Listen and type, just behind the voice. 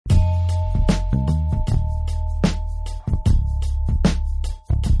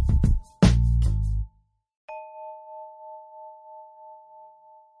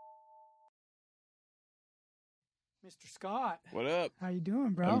Mr. Scott. What up? How you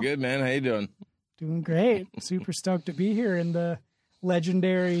doing, bro? I'm good, man. How you doing? Doing great. Super stoked to be here in the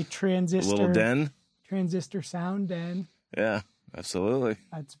legendary Little den? Transistor sound den. Yeah, absolutely.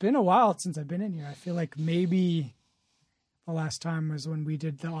 It's been a while since I've been in here. I feel like maybe the last time was when we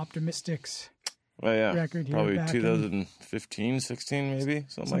did the Optimistics record here. Probably back 2015, 16 maybe,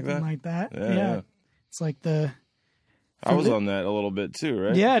 something like that. Yeah. It's like the... I was on that a little bit too,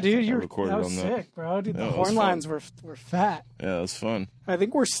 right? Yeah, dude, I recorded that was on that. sick, bro. Dude, Yeah, the horn lines were fat. Yeah, it was fun. I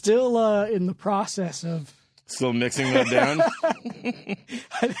think we're still in the process of... Still mixing that down?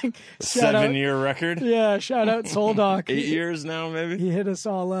 I think... 7-year record? Yeah, shout out Soldoc. 8 years now, maybe? He hit us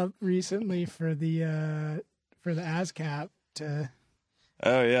all up recently for the ASCAP to...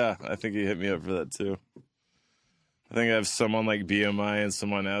 Oh, yeah. I think he hit me up for that, too. I think I have some on, like, BMI and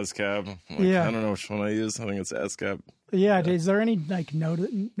some on ASCAP. Yeah. I don't know which one I use. I think it's ASCAP. Yeah. Is there any, like,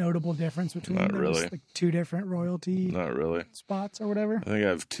 notable difference between Not them? really. Like, two different royalty Not really. spots or whatever? I think I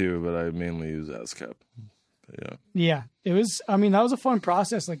have two, but I mainly use ASCAP. But yeah. Yeah. It was, I mean, that was a fun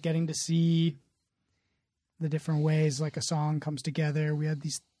process, like, getting to see the different ways, like, a song comes together. We had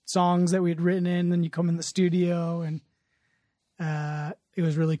these songs that we had written in, then you come in the studio, and it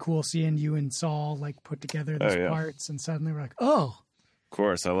was really cool seeing you and Saul like put together these parts, and suddenly we're like, oh, of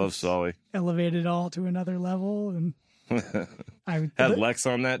course, I love Solly. Elevated all to another level, and I had Lex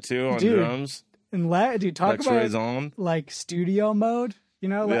on that too on drums. And talk Lex about Raison. Like studio mode. You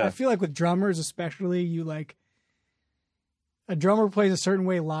know, like, Yeah. I feel like with drummers, especially, you like a drummer plays a certain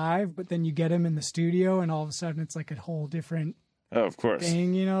way live, but then you get him in the studio, and all of a sudden it's like a whole different. Oh, of course.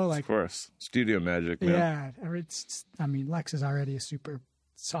 Thing, you know, like of course, studio magic, man. Yeah, Lex is already a super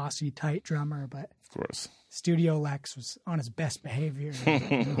saucy, tight drummer, but of course, studio Lex was on his best behavior.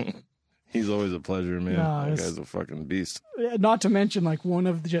 He's always a pleasure, man. That guy's a fucking beast. Not to mention, like, one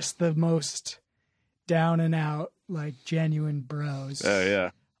of just the most down and out, like, genuine bros. Oh yeah,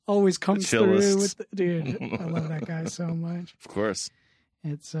 always comes through with dude. I love that guy so much. Of course,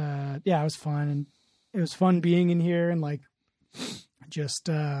 it's it was fun, and it was fun being in here, and like. Just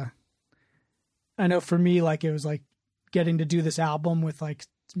I know for me, like, it was like getting to do this album with like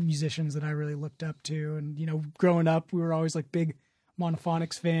musicians that I really looked up to, and you know, growing up we were always like big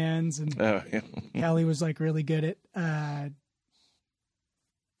Monophonics fans, and Kelly was like really good at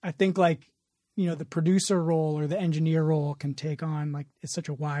I think, like, you know, the producer role or the engineer role can take on, like, it's such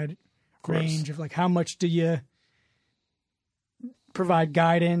a wide range of like how much do you provide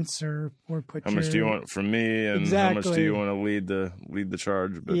guidance or put how much do you want from me, and how much do you want to lead the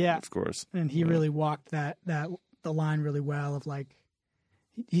charge? But of course, and he really walked the line really well. Of like,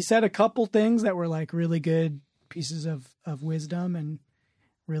 he said a couple things that were like really good pieces of wisdom, and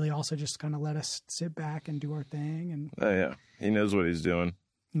really also just kind of let us sit back and do our thing. And he knows what he's doing.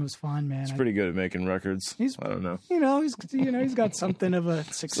 It was fun, man. He's pretty good at making records. I don't know. He's got something of a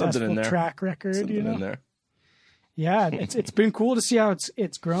successful track record. Something in there. Yeah, it's been cool to see how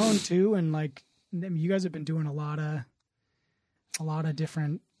it's grown too, and like, I mean, you guys have been doing a lot of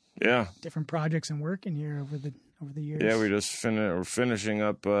different projects and work in here over the years. Yeah, we're finishing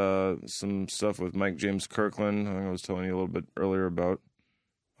up some stuff with Mike James Kirkland. I think I was telling you a little bit earlier about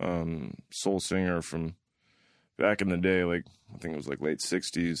soul singer from back in the day, like I think it was like late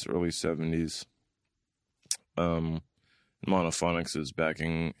 60s, early 70s. Monophonics is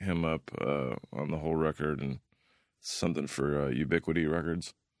backing him up on the whole record, and something for Ubiquity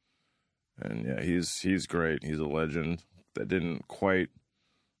Records. And yeah, he's great. He's a legend that didn't quite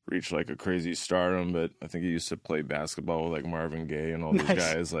reach like a crazy stardom, but I think he used to play basketball with like Marvin Gaye and all those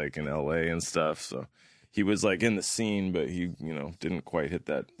guys like in LA and stuff. So he was like in the scene, but he, you know, didn't quite hit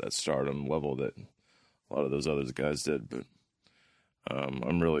that stardom level that a lot of those other guys did. But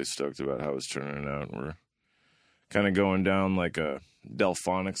I'm really stoked about how it's turning out. We're kind of going down like a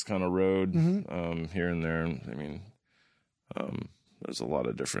Delphonics kind of road here and there. I mean, there's a lot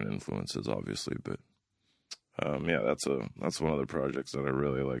of different influences, obviously, but that's one of the projects that I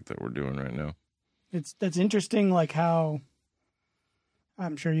really like that we're doing right now. That's interesting, like how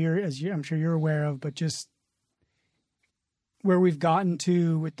I'm sure you're aware of, but just where we've gotten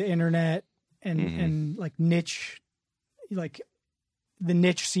to with the internet and like niche, like the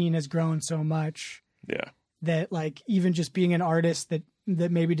niche scene has grown so much. Yeah. That like even just being an artist that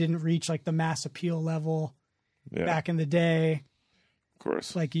maybe didn't reach like the mass appeal level back in the day. Of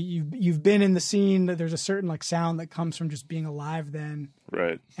course. Like you've been in the scene, that there's a certain like sound that comes from just being alive then.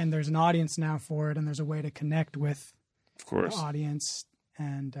 Right. And there's an audience now for it, and there's a way to connect with the audience,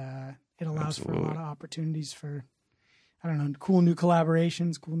 and it allows for a lot of opportunities for, I don't know, cool new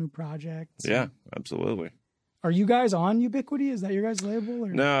collaborations, cool new projects. Yeah, absolutely. Are you guys on Ubiquity? Is that your guys' label? Or?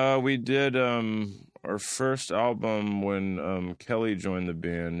 No, we did our first album when Kelly joined the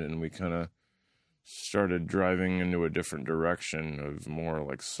band, and we kind of started driving into a different direction of more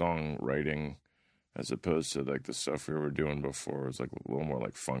like songwriting as opposed to like the stuff we were doing before. It was like a little more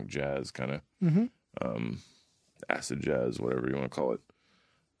like funk jazz kind of, acid jazz, whatever you want to call it.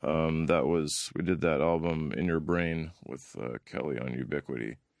 We did that album In Your Brain with Kelly on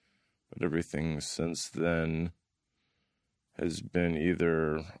Ubiquity. But everything since then has been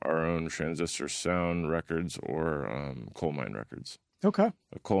either our own Transistor Sound records or Coal Mine records. Okay.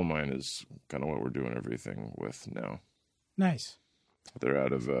 A Coal Mine is kind of what we're doing everything with now. Nice. They're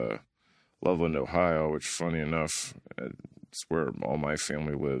out of Loveland, Ohio, which, funny enough, it's where all my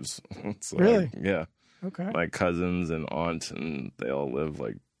family lives. So really? Yeah. Okay. My cousins and aunt, and they all live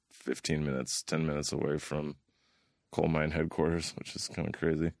like 10 minutes away from Coal Mine headquarters, which is kind of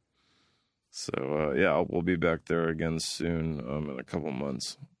crazy. So, we'll be back there again soon in a couple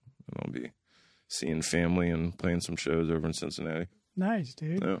months. And I'll be seeing family and playing some shows over in Cincinnati. Nice,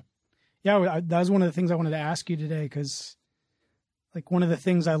 dude. Yeah. Yeah, that was one of the things I wanted to ask you today, because like one of the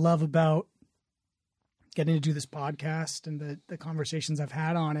things I love about getting to do this podcast and the conversations I've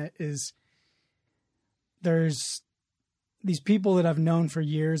had on it is there's these people that I've known for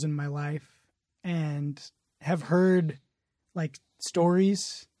years in my life and have heard like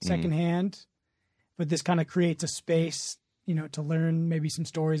stories secondhand, but this kind of creates a space, to learn maybe some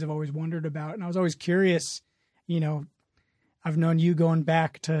stories I've always wondered about. And I was always curious, I've known you going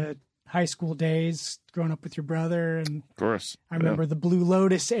back to high school days, growing up with your brother. And of course, I remember the Blue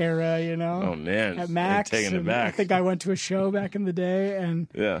Lotus era, Oh man. at Max. Taking it back. I think I went to a show back in the day, and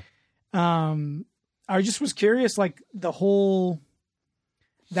yeah. I just was curious, like that whole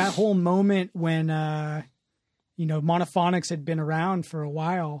moment when, Monophonics had been around for a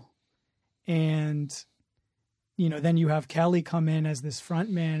while, and, then you have Kelly come in as this front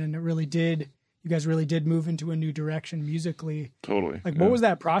man, and you guys really did move into a new direction musically. Totally. Like, what was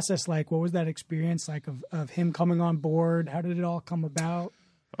that process like? What was that experience like of him coming on board? How did it all come about?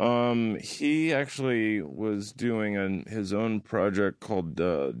 He actually was doing his own project called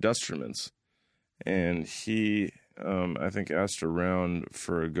Dustruments. And he, I think, asked around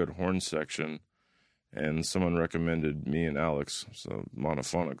for a good horn section, and someone recommended me and Alex, so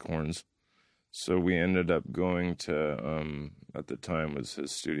monophonic horns. So we ended up going to, at the time was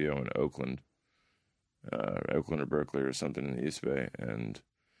his studio in Oakland or Berkeley or something in the East Bay. And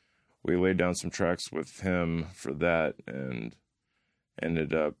we laid down some tracks with him for that and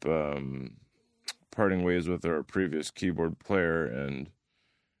ended up parting ways with our previous keyboard player, and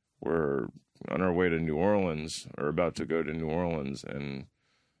we're on our way to New Orleans, or about to go to New Orleans, and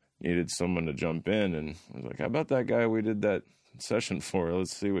needed someone to jump in. And I was like, how about that guy we did that session for?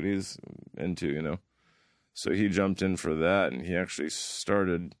 Let's see what he's into, So he jumped in for that, and he actually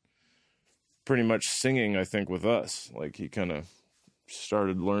started pretty much singing, I think, with us. Like, he kind of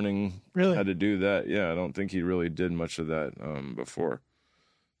started learning how to do that. Yeah, I don't think he really did much of that before.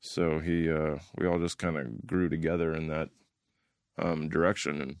 So we all just kind of grew together in that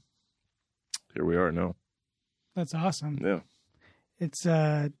direction, and here we are now. That's awesome. Yeah. It's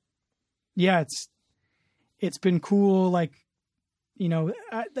it's been cool. Like,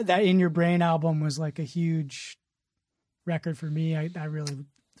 that In Your Brain album was like a huge record for me. I really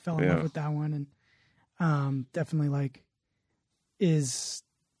fell in love with that one, and definitely like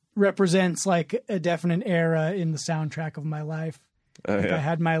represents like a definite era in the soundtrack of my life. I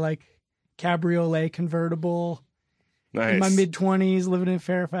had my like cabriolet convertible. Nice. In my mid-20s, living in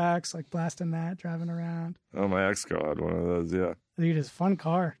Fairfax, like blasting that, driving around. Oh, my ex-girl had one of those, yeah. Dude, it's a fun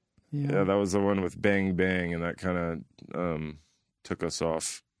car. Yeah, that was the one with Bang Bang, and that kind of took us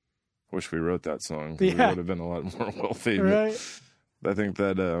off. Wish we wrote that song, because we would have been a lot more wealthy. Right. But I think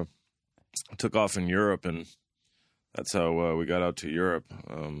that took off in Europe, and that's how we got out to Europe.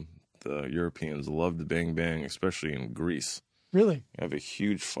 The Europeans loved Bang Bang, especially in Greece. Really? I have a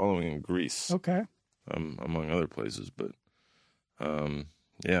huge following in Greece. Okay. Among other places, but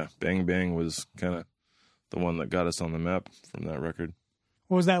Bang Bang was kind of the one that got us on the map from that record.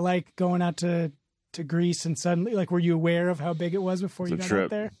 What was that like, going out to Greece, and suddenly, like, were you aware of how big it was before you got out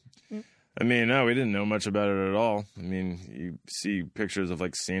there? I mean, no, we didn't know much about it at all. I mean, you see pictures of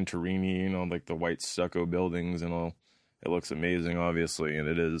like Santorini, like the white stucco buildings and all. It looks amazing, obviously, and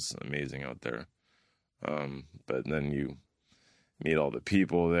it is amazing out there. But then you meet all the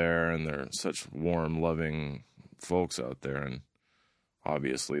people there, and they're such warm, loving folks out there, and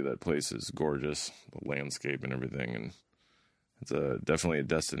obviously that place is gorgeous, the landscape and everything, and it's definitely a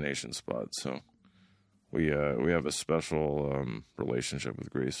destination spot. So we have a special relationship with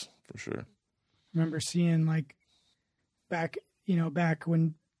Greece for sure. I remember seeing like back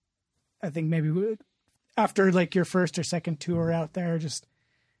when I think maybe after like your first or second tour out there, just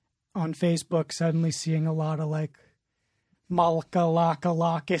on Facebook, suddenly seeing a lot of like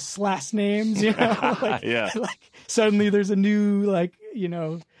Malakalakis last names, you know, like, like suddenly there's a new, like, you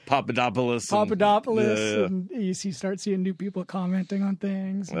know, Papadopoulos, and you start seeing new people commenting on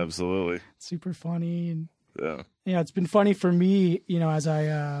things. Absolutely. It's super funny. And yeah, it's been funny for me, you know, as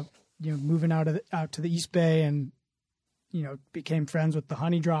I, you know, moving out to the East Bay and, you know, became friends with the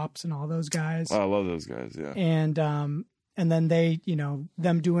Honey Drops and all those guys. Oh, I love those guys. Yeah. And then they, you know,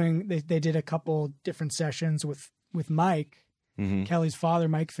 they did a couple different sessions with Mike, Kelly's father,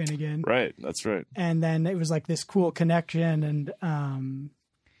 Mike Finnegan. Right. That's right. And then it was like this cool connection. And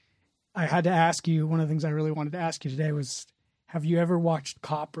I had to ask you, one of the things I really wanted to ask you today was, have you ever watched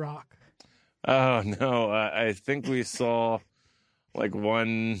Cop Rock? Oh, no. I think we saw like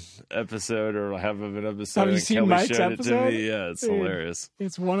one episode or half of an episode. Have you seen Kelly Mike's showed episode? It to me. Yeah, it's hilarious.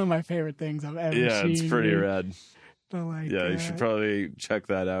 It's one of my favorite things I've ever seen. Yeah, it's pretty rad. But like, you should probably check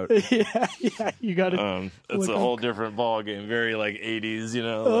that out. yeah, you got to. It's a whole different ball game. Very like 80s, you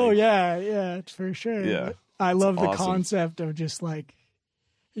know. Oh like, yeah, it's for sure. Yeah, I love the awesome. concept of just like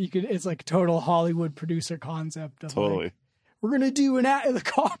it's like a total Hollywood producer concept of totally. Like, we're gonna do the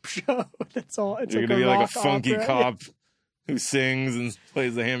cop show. That's all. It's You're like gonna be like a funky opera. cop who sings and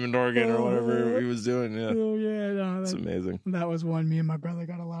plays the Hammond organ or whatever he was doing. Yeah. Oh yeah, no, it's amazing. That was one me and my brother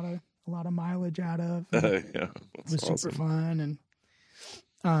got a lot of mileage out of. Yeah, it was awesome. super fun.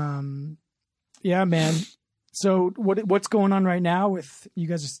 And yeah, man. So what's going on right now with you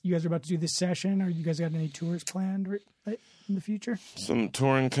guys? You guys are about to do this session. Or you guys got any tours planned in the future? Some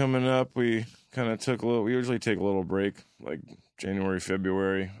touring coming up. We kind of we usually take a little break, like January,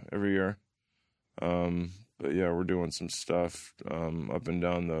 February every year. But yeah, we're doing some stuff up and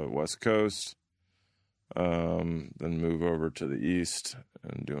down the West Coast. Then move over to the East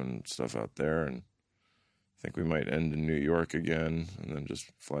and doing stuff out there. And I think we might end in New York again and then just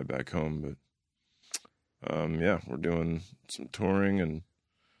fly back home. But yeah, we're doing some touring. And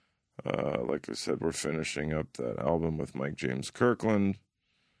like I said, we're finishing up that album with Mike James Kirkland.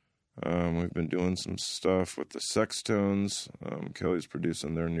 We've been doing some stuff with the Sextones. Kelly's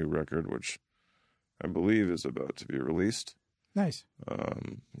producing their new record, which I believe is about to be released. Nice.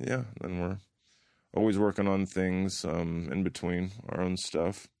 Yeah, then we're always working on things in between our own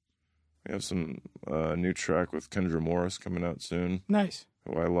stuff. We have some new track with Kendra Morris coming out soon. Nice.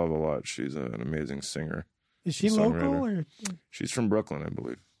 Who I love a lot. She's an amazing singer. Is she local or? She's from Brooklyn, I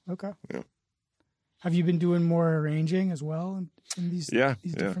believe. Okay. Yeah. Have you been doing more arranging as well in these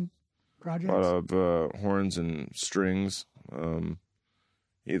different projects? A lot of horns and strings.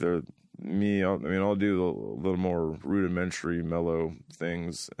 Either me, I'll do a little more rudimentary, mellow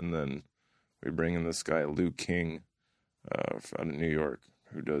things, and then we bring in this guy, Lou King, out of New York,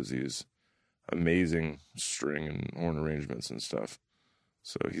 who does these amazing string and horn arrangements and stuff.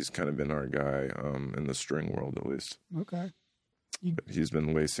 So he's kind of been our guy in the string world, at least. Okay. He's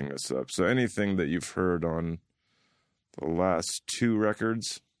been lacing us up. So anything that you've heard on the last two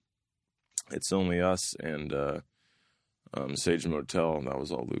records, it's only us and Sage Motel. That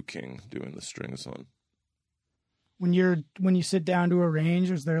was all Lou King doing the strings on. When you sit down to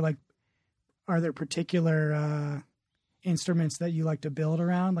arrange, are there particular instruments that you like to build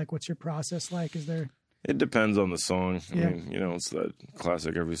around? Like, what's your process like? Is there? It depends on the song. I mean, it's that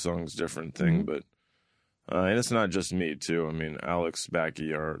classic every song's different thing, but and it's not just me too. I mean, Alex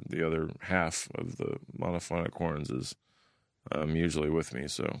Backey, the other half of the Monophonic horns, is usually with me,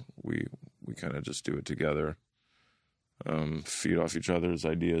 so we kind of just do it together, feed off each other's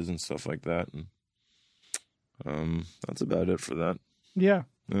ideas and stuff like that, and that's about it for that. Yeah.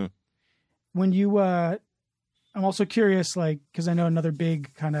 When you, I'm also curious, like, because I know another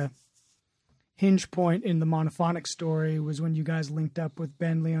big kind of hinge point in the Monophonic story was when you guys linked up with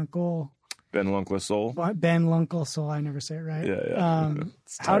Ben Leunkel. Ben Lunkle Soul. Ben Lunkle Soul. I never say it right. Yeah.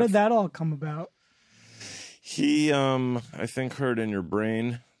 How did that all come about? He, I think, heard In Your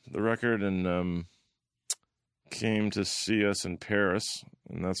Brain, the record, and came to see us in Paris,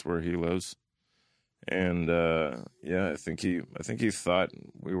 and that's where he lives. And I think he thought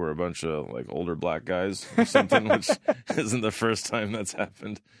we were a bunch of like older black guys or something, which isn't the first time that's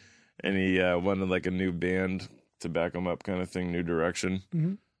happened. And he wanted like a new band to back him up, kind of thing, new direction.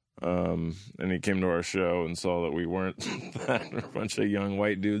 And he came to our show and saw that we weren't that, a bunch of young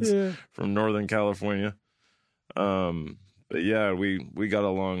white dudes from Northern California. But yeah, we got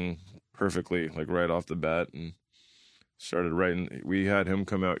along perfectly, like right off the bat, and started writing. We had him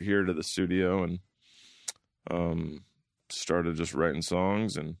come out here to the studio and started just writing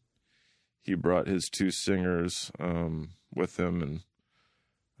songs, and he brought his two singers with him,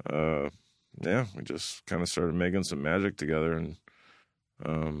 and yeah, we just kind of started making some magic together and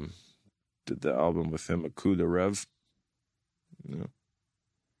did the album with him, A Coup de Rev. Yeah.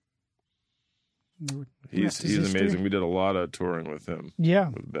 He's amazing. We did a lot of touring with him. Yeah.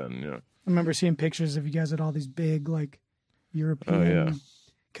 With Ben, yeah. I remember seeing pictures of you guys at all these big, like, European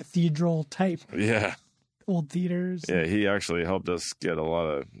cathedral type old theaters. Yeah, he actually helped us get a lot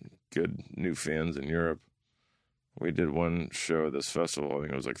of good new fans in Europe. We did one show at this festival. I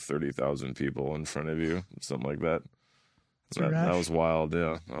think it was like 30,000 people in front of you, something like that. That was wild,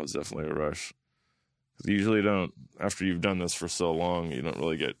 yeah. That was definitely a rush. 'Cause you usually don't, after you've done this for so long, you don't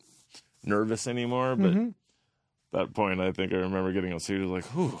really get nervous anymore. But at that point, I think I remember getting on stage, like,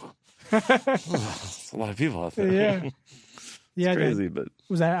 whew, it's a lot of people out there. Yeah. It's crazy, but...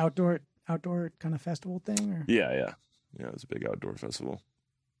 Was that outdoor kind of festival thing? Or? Yeah. Yeah, it was a big outdoor festival.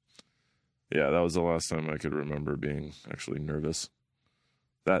 Yeah, that was the last time I could remember being actually nervous.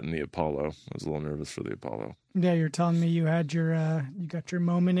 That and the Apollo. I was a little nervous for the Apollo. Yeah, you're telling me you had your you got your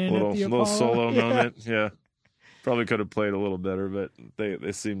moment in at the Apollo. Little solo moment, yeah. Probably could have played a little better, but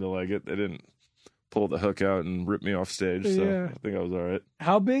they seemed to like it. They didn't pull the hook out and rip me off stage, so I think I was all right.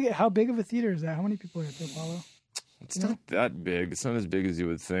 How big of a theater is that? How many people are at the Apollo? It's not that big. It's not as big as you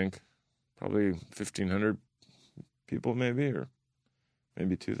would think. Probably 1,500 people maybe, or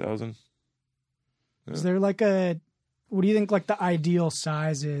maybe 2,000. Yeah. Is there like what do you think like the ideal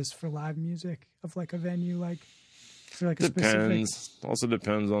size is for live music of like a venue? Like, is there like a depends. Also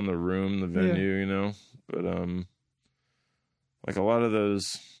depends on the room, the venue, you know. But like a lot of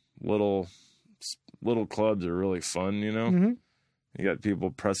those little clubs are really fun, you know. Mm-hmm. You got people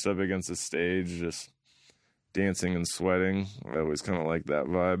pressed up against the stage, just dancing and sweating. I always kind of like that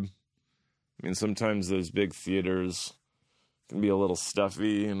vibe. I mean, sometimes those big theaters can be a little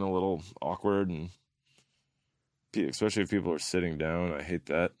stuffy and a little awkward, and especially if people are sitting down. I hate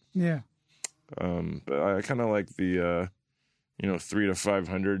that. Yeah. But I kind of like the 300 to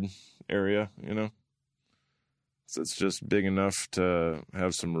 500 area, you know. So it's just big enough to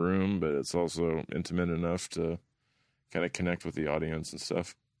have some room, but it's also intimate enough to kind of connect with the audience and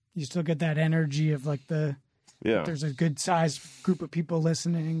stuff. You still get that energy of like there's a good sized group of people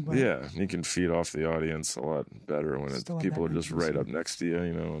listening. But yeah, you can feed off the audience a lot better when people are just right up next to you,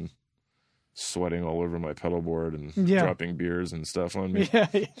 you know, and sweating all over my pedal board and dropping beers and stuff on me. Yeah,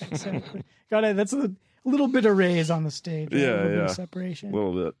 exactly. Got it. That's a little bit of raise on the stage. Yeah, a little bit of separation. A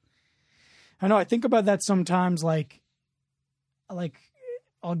little bit. I know. I think about that sometimes. Like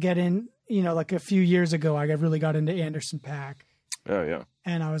I'll get in. You know, like a few years ago, I really got into Anderson .Paak. Oh yeah.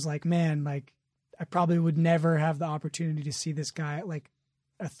 And I was like, man, like I probably would never have the opportunity to see this guy at like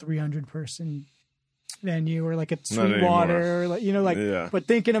a 300 person venue or like at Sweetwater or like, you know, like, but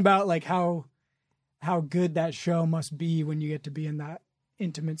thinking about like how good that show must be when you get to be in that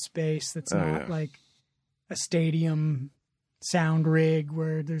intimate space. That's not like a stadium sound rig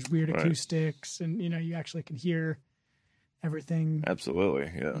where there's weird acoustics and, you know, you actually can hear everything.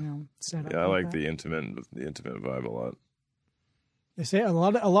 Absolutely. Yeah. You know, set up I like the intimate vibe a lot. They say a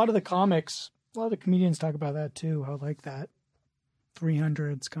lot of the comics, a lot of the comedians talk about that too. How like that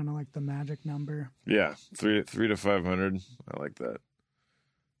 300's kind of like the magic number. Yeah. 3 to 500. I like that.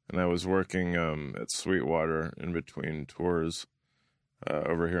 And I was working at Sweetwater in between tours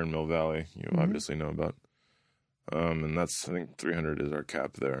over here in Mill Valley. You obviously know about. And I think 300 is our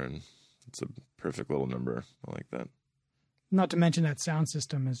cap there, and it's a perfect little number. I like that. Not to mention that sound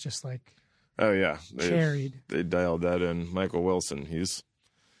system is just like carried. They dialed that in. Michael Wilson, he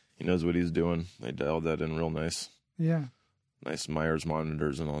knows what he's doing. They dialed that in real nice. Yeah. Nice Myers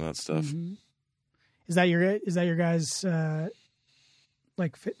monitors and all that stuff. Mm-hmm. Is that your guys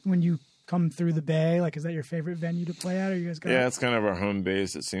like when you come through the Bay? Like, is that your favorite venue to play at? Or you guys got? Yeah, it's kind of our home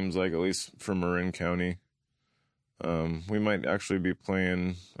base. It seems like, at least for Marin County. We might actually be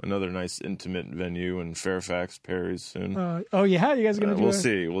playing another nice intimate venue in Fairfax, Perry's soon. You guys are gonna do?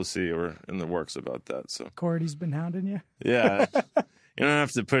 We'll see. We're in the works about that. So Cordy's been hounding you. Yeah, you don't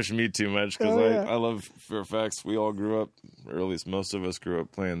have to push me too much because I love Fairfax. We all grew up, or at least most of us grew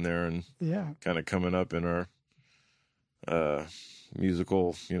up playing there, and kind of coming up in our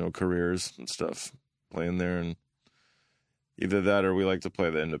musical, careers and stuff, playing there. And either that or we like to play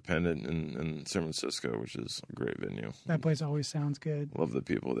the Independent in San Francisco, which is a great venue. That place always sounds good. Love the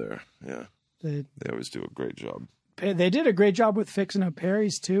people there. Yeah. They always do a great job. They did a great job with fixing up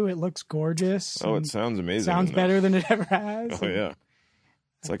Perry's, too. It looks gorgeous. Oh, it sounds amazing. Sounds better than it ever has. Oh, yeah.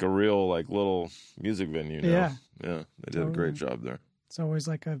 It's like a real, little music venue now. Yeah. Yeah. They did a great job there. It's always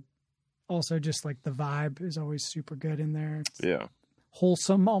also just like the vibe is always super good in there. It's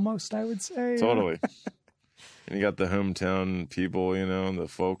wholesome almost, I would say. Totally. And you got the hometown people, the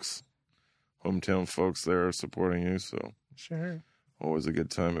folks. hometown folks there supporting you. So Sure. always a good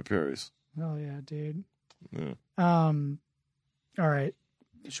time at Perry's. Oh yeah, dude. Yeah. All right.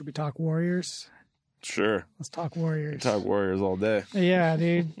 Should we talk Warriors? Sure. Let's talk Warriors. Talk Warriors all day. Yeah,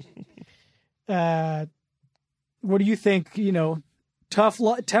 dude. What do you think?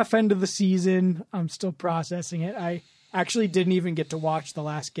 Tough end of the season. I'm still processing it. I actually didn't even get to watch the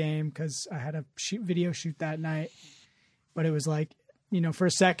last game because I had a video shoot that night. But it was like, for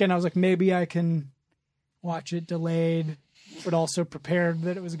a second, I was like, maybe I can watch it delayed, but also prepared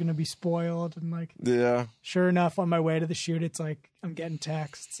that it was going to be spoiled. And like, yeah, sure enough, on my way to the shoot, it's like, I'm getting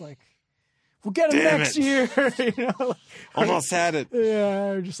texts like, we'll get him next year. Almost had it.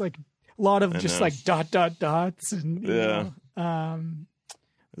 Yeah. Just like a lot of just like ... dots. And, yeah.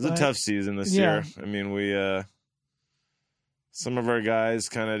 It was a tough season this year. I mean, we, some of our guys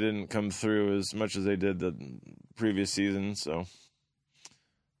kind of didn't come through as much as they did the previous season. So,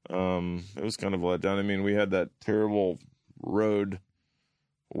 it was kind of a letdown. I mean, we had that terrible road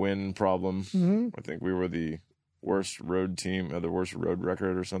win problem. Mm-hmm. I think we were the worst road team, the worst road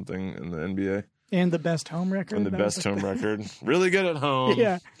record or something in the NBA. And the best home record. And the best home record. Really good at home.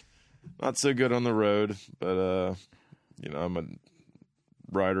 Yeah. Not so good on the road, but, I'm a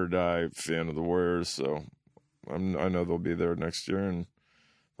ride or die fan of the Warriors, so I know they'll be there next year and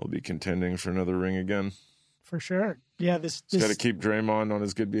they'll be contending for another ring again. For sure. Yeah, this got to keep Draymond on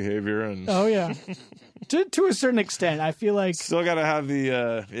his good behavior and oh yeah, to a certain extent, I feel like still got to have the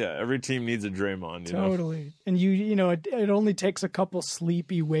every team needs a Draymond. Totally, know? And it only takes a couple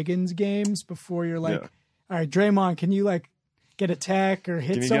sleepy Wiggins games before you're like, all right, Draymond, can you like get a tech or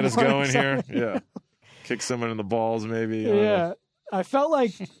hit? Can you get us going here? Yeah, kick someone in the balls maybe. Yeah, I felt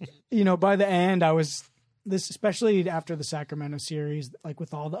like by the end I was especially after the Sacramento series, like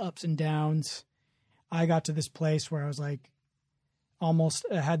with all the ups and downs. I got to this place where I was like, almost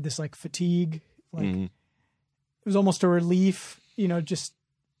had this like fatigue. Like It was almost a relief, just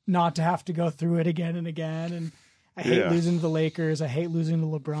not to have to go through it again and again. And I hate losing to the Lakers. I hate losing to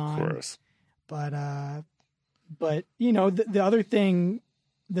LeBron. Of course. But the other thing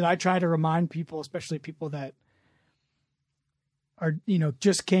that I try to remind people, especially people that are,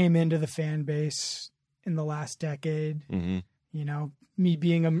 just came into the fan base in the last decade, me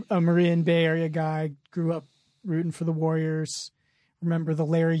being a Marin Bay Area guy, grew up rooting for the Warriors. Remember the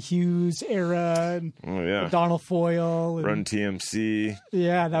Larry Hughes era and Donald Foyle. And, Run TMC.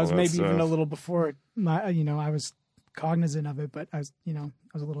 Yeah, that was maybe even a little before I was cognizant of it, but I was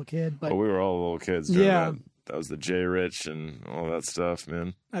a little kid. But we were all little kids. That was the J Rich and all that stuff,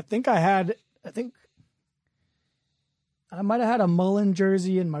 man. I think I might have had a Mullen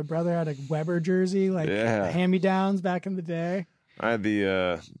jersey and my brother had a Weber jersey, like hand-me-downs back in the day. I had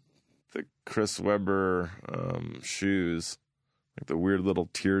the Chris Webber shoes, like the weird little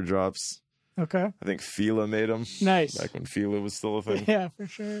teardrops. Okay. I think Fila made them. Nice. Back when Fila was still a thing. Yeah, for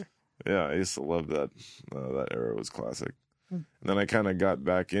sure. Yeah, I used to love that. That era was classic. And then I kind of got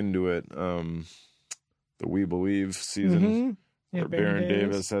back into it. The We Believe season, where Baron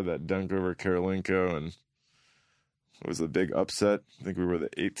Davis had that dunk over Karolinko, and it was a big upset. I think we were the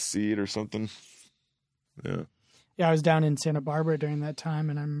 8th seed or something. Yeah. Yeah, I was down in Santa Barbara during that time,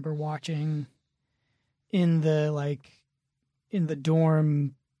 and I remember watching in the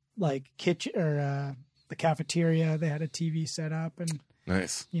dorm, like kitchen or the cafeteria. They had a TV set up, and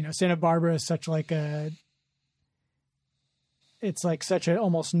nice. Santa Barbara is such like it's like such an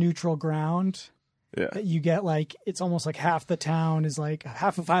almost neutral ground. Yeah, that you get like it's almost like half the town is like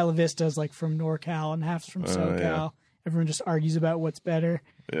half of Isla Vista is like from NorCal and half's from SoCal. Yeah. Everyone just argues about what's better.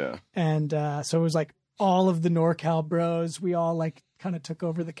 Yeah, and so it was like. All of the NorCal bros, we all like kind of took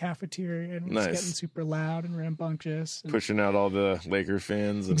over the cafeteria and was getting super loud and rambunctious, and pushing out all the Laker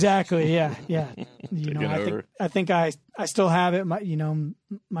fans. Exactly, yeah. I think I still have it.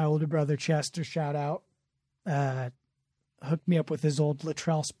 My older brother Chester, shout out, hooked me up with his old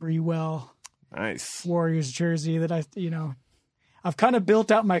Latrell Sprewell, Warriors jersey that I've kind of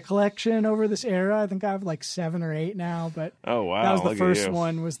built out my collection over this era. I think I have like 7 or 8 now, but oh wow, that was the first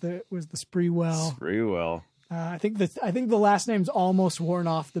one. Was the Sprewell. Sprewell. I think the last name's almost worn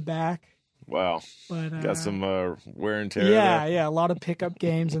off the back. Wow, but got some wear and tear. Yeah, a lot of pickup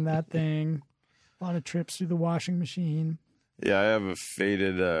games in that thing. A lot of trips through the washing machine. Yeah, I have a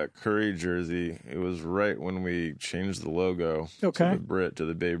faded Curry jersey. It was right when we changed the logo to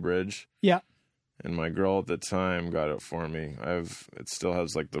the Bay Bridge. Yeah. And my girl at the time got it for me. It still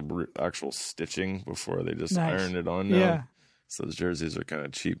has like the actual stitching before they just ironed it on now. Yeah. So those jerseys are kind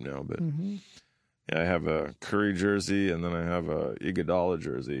of cheap now, but yeah, I have a Curry jersey and then I have a Iguodala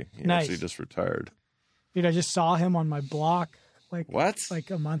jersey. He actually just retired. Dude, I just saw him on my block What?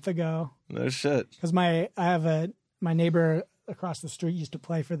 Like a month ago. No shit. Because my neighbor across the street used to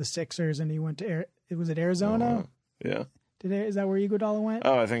play for the Sixers, and he went to was it Arizona? Yeah. Is that where Iguodala went?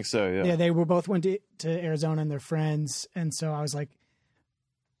 Oh, I think so. Yeah. Yeah, they went to Arizona, and they're friends. And so I was like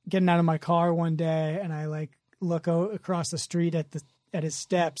getting out of my car one day, and I like look across the street at his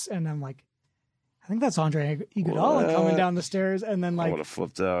steps, and I'm like, I think that's Andre Iguodala coming down the stairs. And then I like would have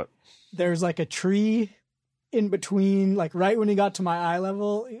flipped out. There's like a tree in between, like right when he got to my eye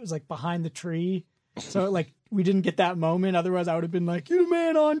level, it was like behind the tree. So like we didn't get that moment. Otherwise I would have been like, "You the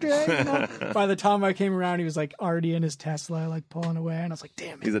man, Andre." You know? By the time I came around, he was like already in his Tesla, like pulling away. And I was like,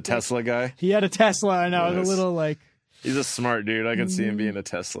 damn it. He's a Tesla guy? He had a Tesla. I know. Nice. I was a little like. He's a smart dude. I can see him being a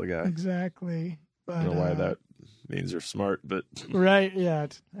Tesla guy. Exactly. But, I don't know why that means you're smart, but. Right. Yeah.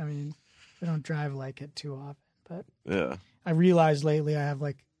 I mean, I don't drive like it too often, but. Yeah. I realized lately I have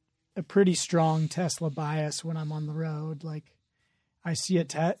like a pretty strong Tesla bias when I'm on the road. Like I see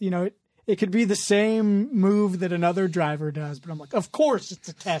it could be the same move that another driver does, but I'm like, of course it's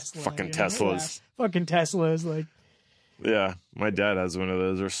a Tesla. Fucking Teslas. Yeah, fucking Teslas. Like, yeah, my dad has one of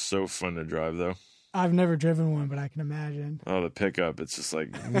those. They're so fun to drive, though. I've never driven one, but I can imagine. Oh, the pickup. It's just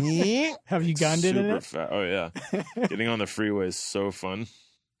like. Have you gunned it in it? Super fast. Oh, yeah. Getting on the freeway is so fun.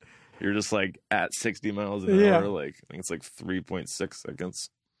 You're just like at 60 miles an hour. Like, I think it's like 3.6 seconds.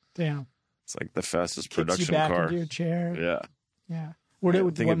 Damn. It's like the fastest Kicks production you back car. Into your chair. Yeah. Yeah. What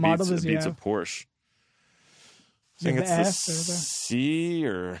model does it he beats have? a Porsche. I think it's the C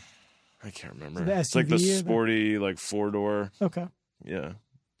or I can't remember. It's like the sporty, like 4-door. Okay. Yeah.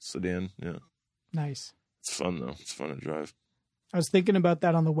 Sedan. Yeah. Nice. It's fun though. It's fun to drive. I was thinking about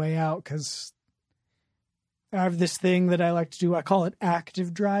that on the way out because I have this thing that I like to do. I call it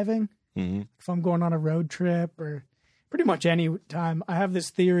active driving. Mm-hmm. If I'm going on a road trip or pretty much any time, I have this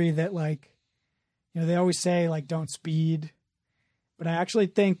theory that like, they always say like don't speed. But I actually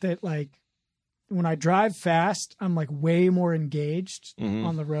think that like when I drive fast, I'm like way more engaged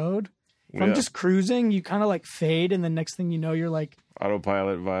on the road. If I'm just cruising, you kind of like fade. And the next thing you know, you're like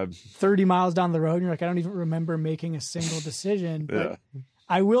autopilot vibe 30 miles down the road. And you're like, I don't even remember making a single decision. But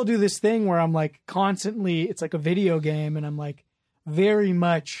I will do this thing where I'm like constantly, it's like a video game. And I'm like very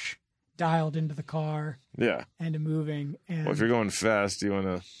much dialed into the car. Yeah. And moving. And if you're going fast, you want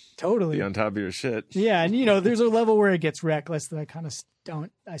to totally be on top of your shit. Yeah. And there's a level where it gets reckless that I kind of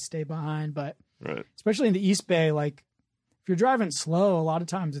I stay behind, but especially in the East Bay, like if you're driving slow, a lot of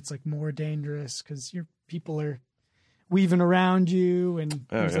times it's like more dangerous because people are weaving around you and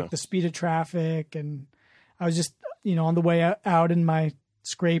there's like the speed of traffic. And I was just, on the way out in my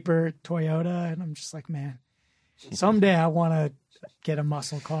scraper Toyota, and I'm just like, man, someday I want to get a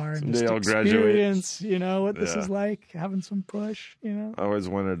muscle car and just experience, what this is like, having some push, I always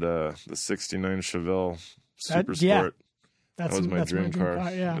wanted the 69 Chevelle Super Sport. That was my dream car.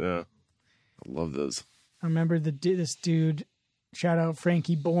 Yeah. I love those. I remember this dude, shout out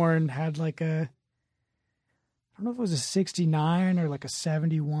Frankie Bourne, had like I don't know if it was a 69 or like a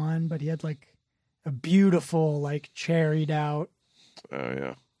 71, but he had like a beautiful, like cherried out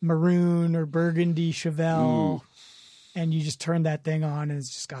maroon or burgundy Chevelle. Ooh. And you just turn that thing on and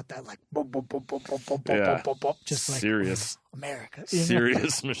it's just got that like boop, boop, boop, boop, boop, boop, boop, boop, boop, just like serious America.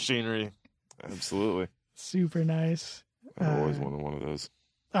 Serious machinery. Absolutely. Super nice. I always wanted one of those.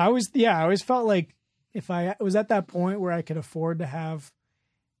 I always felt like if I was at that point where I could afford to have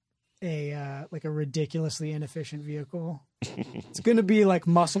a ridiculously inefficient vehicle, it's going to be like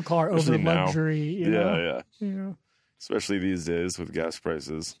muscle car over luxury. Yeah. Especially these days with gas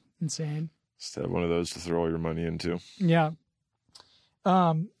prices. Insane. Just have one of those to throw all your money into. Yeah.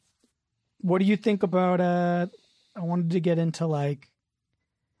 What do you think about? I wanted to get into like.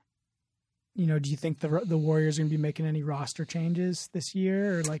 Do you think the Warriors are going to be making any roster changes this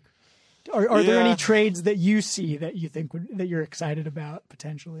year, or like, are there any trades that you see that you think that you're excited about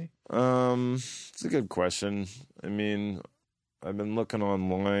potentially? It's a good question. I mean, I've been looking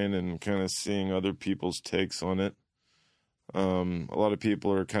online and kind of seeing other people's takes on it. A lot of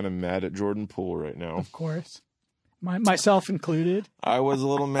people are kind of mad at Jordan Poole right now. Of course. Myself included. I was a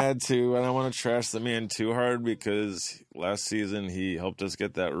little mad too. I don't want to trash the man too hard because last season he helped us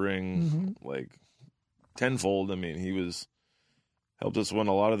get that ring like tenfold. I mean, he helped us win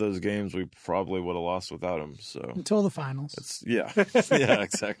a lot of those games we probably would have lost without him. So until the finals. Yeah,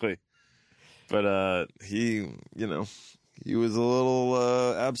 exactly. But he was a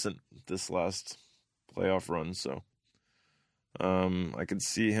little absent this last playoff run. So I could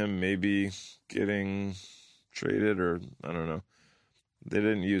see him maybe getting traded, or I don't know. They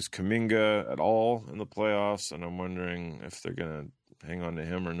didn't use Kuminga at all in the playoffs, and I'm wondering if they're gonna hang on to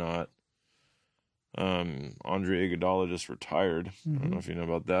him or not. Andre Iguodala just retired. I don't know if you know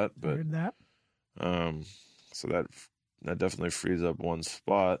about that, but I heard that. So that definitely frees up one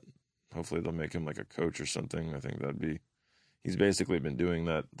spot. Hopefully they'll make him like a coach or something. I think he's basically been doing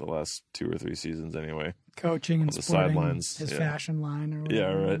that the last 2 or 3 seasons anyway. Coaching and the sporting sidelines. his fashion line or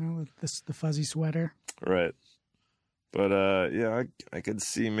whatever, yeah, right. With the fuzzy sweater. Right. But I could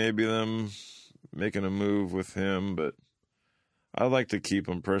see maybe them making a move with him, but I'd like to keep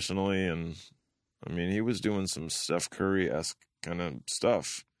him personally. And I mean, he was doing some Steph Curry-esque kind of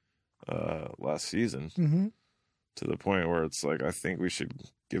stuff last season to the point where it's like, I think we should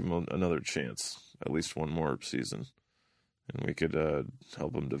give him another chance, at least one more season. And we could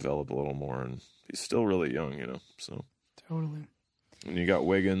help him develop a little more. And he's still really young, so. Totally. And you got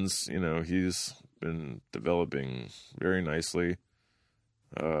Wiggins, he's been developing very nicely.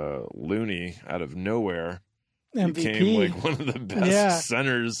 Looney, out of nowhere, MVP. became like one of the best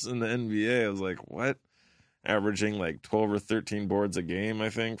centers in the NBA. I was like, what? Averaging like 12 or 13 boards a game, I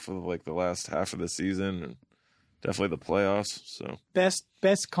think, for like the last half of the season. And definitely the playoffs. So best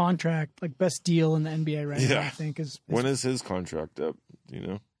contract, like best deal in the NBA right now, I think is when is his contract up? Do you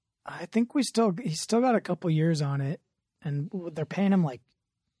know? I think he's still got a couple years on it, and they're paying him like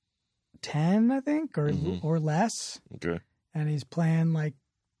 10, I think, or less. Okay. And he's playing like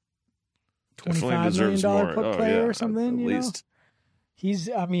 $25 million per player or something. At least.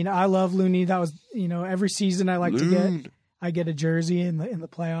 I love Looney. That was every season I get a jersey in the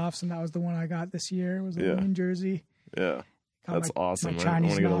playoffs, and that was the one I got this year. It was a Loon jersey. Yeah, that's awesome. My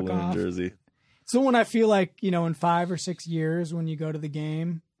Chinese I want to get a Loon knockoff jersey. It's the one I feel like, in 5 or 6 years when you go to the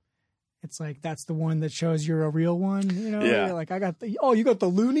game, it's like that's the one that shows you're a real one. Yeah. You're like, I got you got the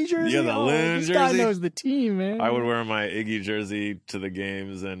Looney jersey? Yeah, the Loon this jersey. This guy knows the team, man. I would wear my Iggy jersey to the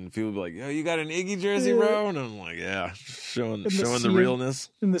games, and people would be like, "Yo, you got an Iggy jersey, bro?" And I'm like, "Yeah, showing the realness."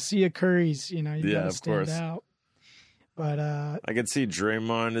 In the sea of Currys, you gotta stand out. But I could see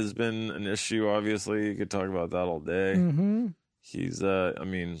Draymond has been an issue. Obviously, you could talk about that all day. He's,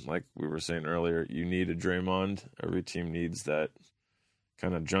 like we were saying earlier, you need a Draymond. Every team needs that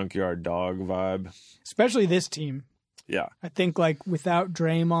kind of junkyard dog vibe, especially this team. Yeah, I think like without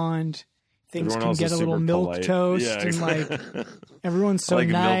Draymond, things everyone can get a little milk toast, and like everyone's so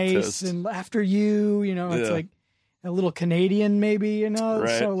nice. And after it's like a little Canadian, maybe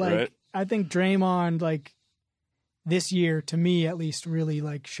Right, so like right. I think Draymond like this year, to me at least, really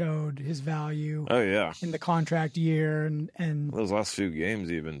like showed his value. Oh yeah, in the contract year and those last few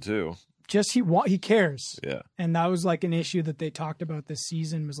games even too. Just he cares. Yeah. And that was like an issue that they talked about this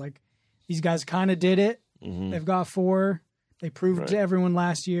season was like these guys kind of did it. They've got 4. They proved to everyone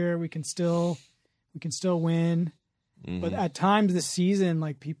last year we can still win. But at times this season,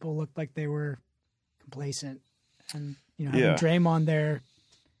 like people looked like they were complacent. And having Draymond there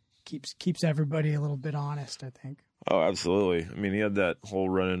keeps everybody a little bit honest, I think. Oh, absolutely. I mean, he had that whole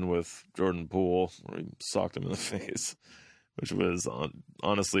run-in with Jordan Poole where he socked him in the face, which was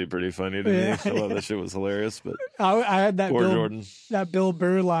honestly pretty funny to me. I thought that shit was hilarious. But I had that Jordan. That Bill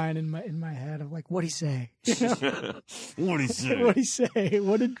Burr line in my head of like, what'd he say? What'd he say? What'd he say?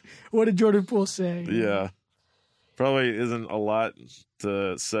 What did Jordan Poole say? Yeah, probably isn't a lot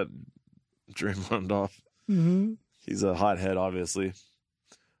to set Draymond off. He's a hothead, obviously.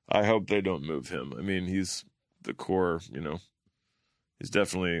 I hope they don't move him. I mean, he's the core. He's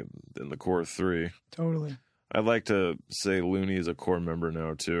definitely in the core 3. Totally. I'd like to say Looney is a core member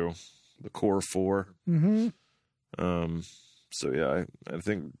now too, the core 4. So yeah, I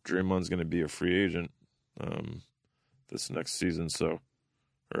think Draymond's going to be a free agent this next season.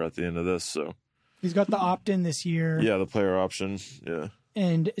 Or at the end of this. So he's got the opt-in this year. Yeah, the player option. Yeah.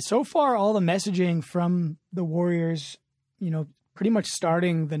 And so far, all the messaging from the Warriors, pretty much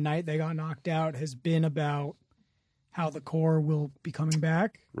starting the night they got knocked out, has been about how the core will be coming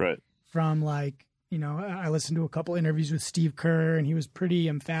back. Right. From like. I listened to a couple interviews with Steve Kerr, and he was pretty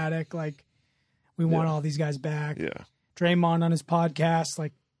emphatic. Like, we want all these guys back. Yeah. Draymond on his podcast,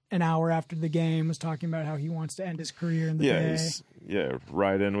 like an hour after the game, was talking about how he wants to end his career in the Bay.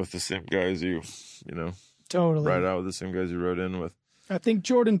 Ride in with the same guys totally ride out with the same guys you rode in with. I think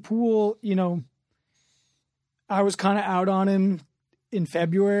Jordan Poole, I was kind of out on him in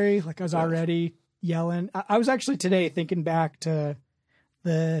February. Like I was already yelling. I was actually today thinking back to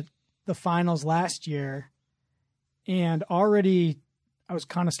the finals last year, and already I was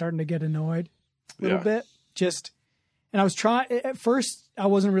kind of starting to get annoyed a little bit. And I was trying at first. I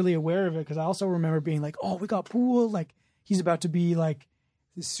wasn't really aware of it because I also remember being like, "Oh, we got Poole. Like he's about to be like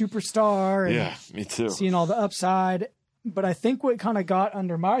the superstar." And yeah, me too. Seeing all the upside, but I think what kind of got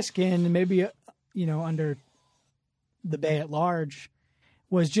under my skin, and maybe under the Bay at large,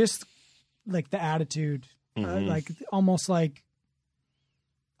 was just like the attitude, like almost like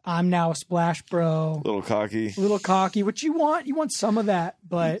I'm now a Splash Bro. A little cocky, which you want some of that,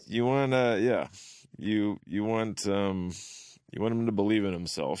 but you want, you want him to believe in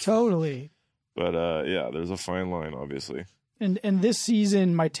himself. Totally. But, there's a fine line, obviously. And this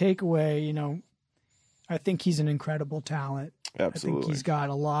season, my takeaway, I think he's an incredible talent. Absolutely. I think he's got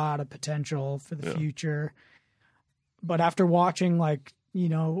a lot of potential for the future. But after watching, like,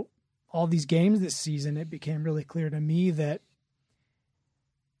 all these games this season, it became really clear to me that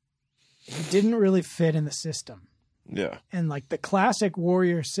he didn't really fit in the system. Yeah. And like the classic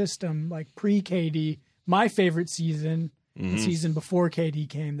Warrior system, like pre-KD, my favorite season, the season before KD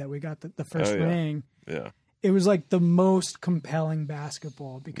came that we got the first ring. Yeah. It was like the most compelling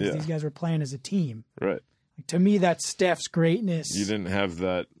basketball because these guys were playing as a team. Right. Like, to me, that's Steph's greatness. You didn't have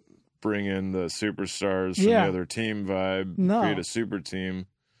that bring in the superstars from the other team vibe, create a super team.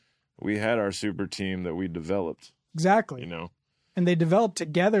 We had our super team that we developed. Exactly. And they developed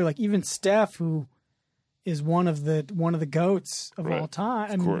together. Like even Steph, who is one of the GOATs of all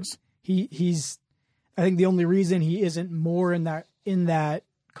time. Of course. He's I think the only reason he isn't more in that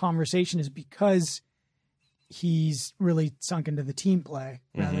conversation is because he's really sunk into the team play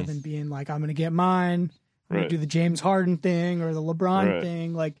rather than being like, I'm going to get mine. I'm going to do the James Harden thing or the LeBron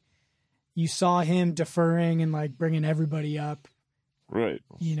thing. Like you saw him deferring and like bringing everybody up. Right.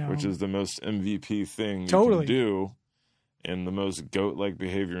 Which is the most MVP thing you can do and the most GOAT-like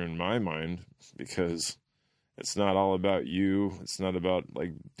behavior in my mind, because it's not all about you. It's not about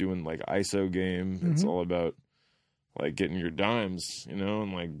like doing like ISO game. It's all about like getting your dimes,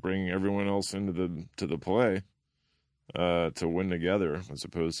 and like bringing everyone else into the play to win together, as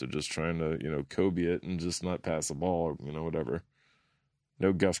opposed to just trying to Kobe it and just not pass the ball or whatever.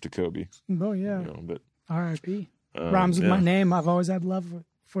 No guff to Kobe. Oh yeah. But R.I.P. Rhymes with my name. I've always had love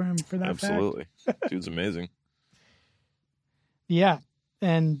for him for that Absolutely. Dude's amazing. Yeah.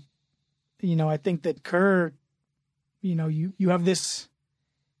 And, I think that Kerr, you have this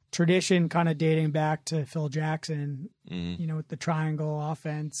tradition kind of dating back to Phil Jackson, with the triangle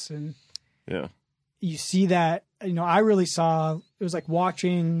offense. And you see that, I really saw, it was like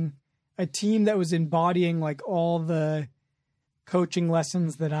watching a team that was embodying like all the coaching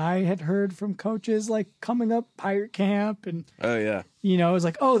lessons that I had heard from coaches like coming up Pirate Camp. And, it was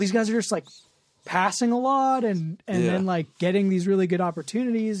like, these guys are just like passing a lot and then like getting these really good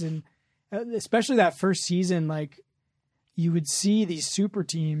opportunities. And especially that first season, like you would see these super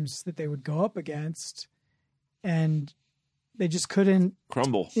teams that they would go up against and they just couldn't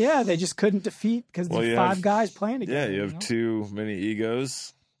crumble. Yeah. They just couldn't defeat because the five guys playing together. Yeah. You have too many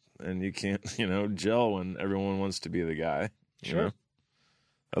egos and you can't, gel when everyone wants to be the guy. Sure.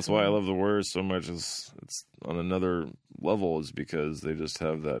 That's why I love the Warriors so much. It's on another level is because they just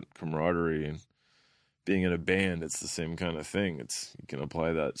have that camaraderie, and being in a band, it's the same kind of thing. You can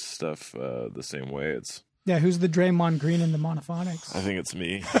apply that stuff the same way. Who's the Draymond Green in the Monophonics? I think it's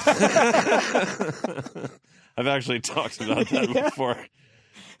me. I've actually talked about that before.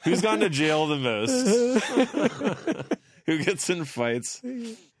 Who's gone to jail the most? Who gets in fights?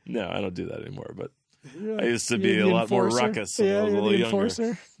 No, I don't do that anymore, but I used to be a lot more ruckus when I was a little younger.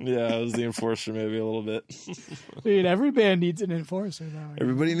 Enforcer? Yeah, I was the enforcer maybe a little bit. Dude, every band needs an enforcer, though.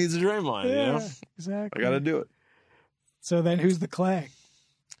 Everybody needs a Draymond, Exactly. I got to do it. So then who's the Clay?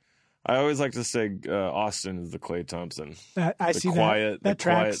 I always like to say Austin is the Klay Thompson. That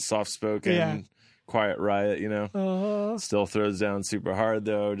quiet, soft-spoken, quiet riot, Still throws down super hard,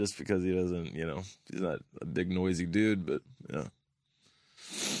 though, just because he doesn't, he's not a big noisy dude, but,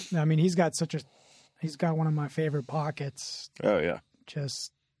 I mean, he's got one of my favorite pockets. Oh, yeah.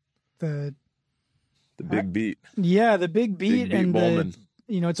 Just the big beat. Yeah, the big beat. And Ballman.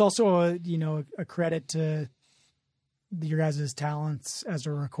 It's also a credit to your guys' talents as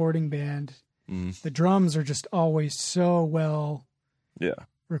a recording band. The drums are just always so well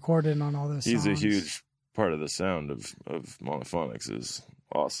recorded on all those songs. He's a huge part of the sound of Monophonics is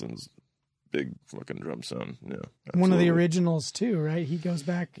Austin's big fucking drum sound. Yeah. Absolutely. One of the originals too, right? He goes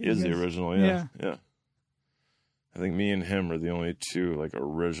back. He is the original, yeah. I think me and him are the only two like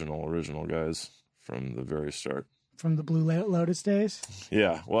original guys from the very start. From the Blue Lotus days?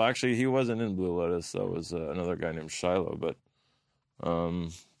 Yeah. Well, actually, he wasn't in Blue Lotus. That was another guy named Shiloh, but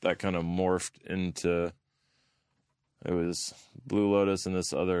that kind of morphed into, it was Blue Lotus and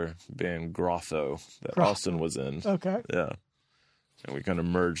this other band, Grotho, that Austin was in. Okay. Yeah. And we kind of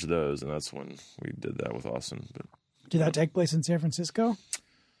merged those, and that's when we did that with Austin. But did that take place in San Francisco?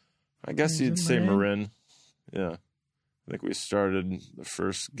 I guess you'd say Marin. Yeah. I think we started the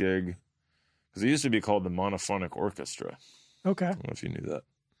first gig, because it used to be called the Monophonic Orchestra. Okay. I don't know if you knew that.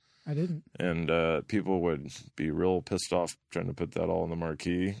 I didn't. And people would be real pissed off trying to put that all in the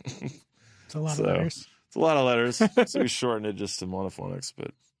marquee. It's a lot of letters. It's a lot of letters. So we shortened it just to Monophonics.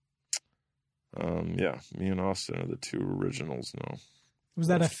 But yeah, me and Austin are the two originals now. Was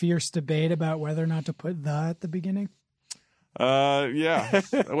that a fierce debate about whether or not to put the at the beginning? Yeah.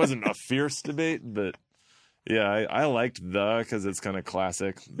 It wasn't a fierce debate, but yeah, I liked the because it's kind of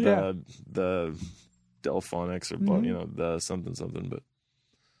classic. The Delphonics or the something. But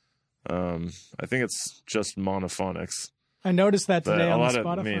I think it's just Monophonics. I noticed that today on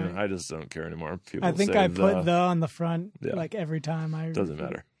Spotify. I mean, I just don't care anymore. People I think say I put the on the front like every time. Doesn't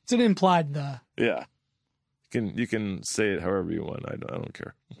matter. It's an implied the. Yeah. You can say it however you want. I don't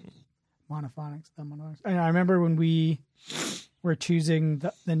care. Monophonics, the Monophonics. I remember when we were choosing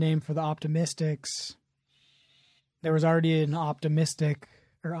the name for the Optimistics, there was already an Optimistic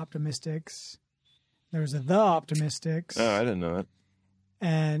or Optimistics. There was the Optimistics. Oh, I didn't know that.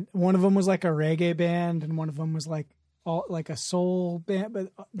 And one of them was like a reggae band, and one of them was like a soul band,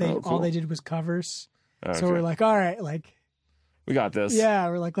 but all they did was covers. Okay. So we're like, all right, like we got this. Yeah,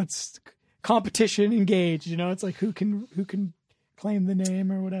 we're like, let's competition engaged. It's like who can claim the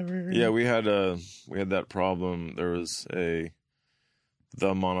name or whatever. Yeah, we had that problem. There was the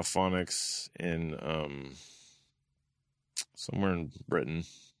Monophonics in somewhere in Britain,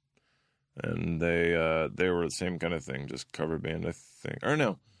 and they were the same kind of thing, just cover band, I think. Or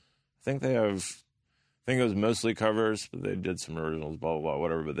no, I think it was mostly covers, but they did some originals, blah blah blah,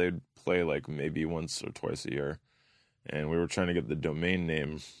 whatever. But they'd play like maybe once or twice a year, and we were trying to get the domain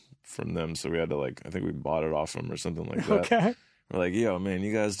name from them, so we had to I think we bought it off them or something like that. Okay. We're like, yo, man,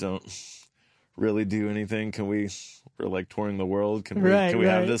 you guys don't really do anything. We're like touring the world. Can we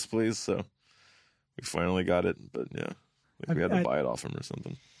have this, please? So we finally got it, but yeah, we had to buy it off them or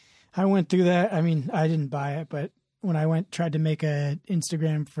something. I went through that. I mean, I didn't buy it, but when I tried to make an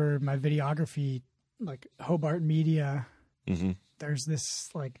Instagram for my videography, like Hobart Media, there's this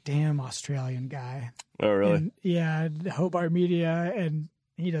like damn Australian guy. Oh, really? And, yeah, Hobart Media, and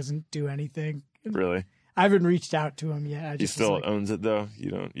he doesn't do anything. Really? I haven't reached out to him yet. He still owns it though. You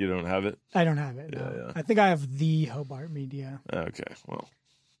don't have it. I don't have it. No. Yeah. I think I have the Hobart Media. Okay, well,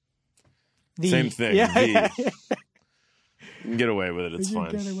 same thing. Yeah. You can get away with it. It's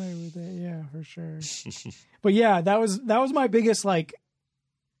fine. Get away with it. Yeah, for sure. But yeah, that was my biggest like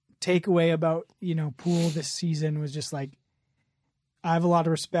takeaway about Poole this season was just like I have a lot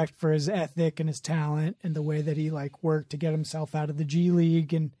of respect for his ethic and his talent and the way that he like worked to get himself out of the G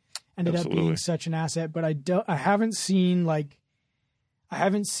League and ended up being such an asset. But I haven't seen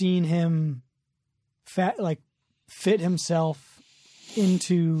him fit himself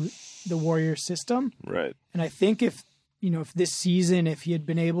into the Warriors system. Right. And I think if this season, if he had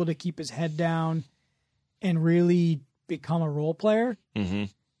been able to keep his head down and really become a role player,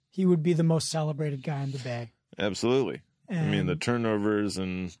 he would be the most celebrated guy in the Bay. Absolutely. I mean, the turnovers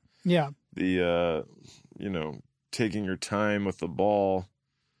and the, taking your time with the ball.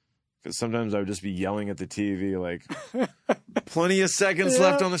 Because sometimes I would just be yelling at the TV, like, plenty of seconds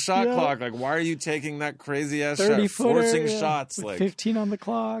left on the shot clock. Like, why are you taking that crazy ass shot, forcing shots, like 15 on the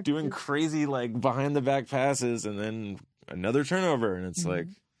clock, doing crazy like behind the back passes, and then another turnover, and it's like,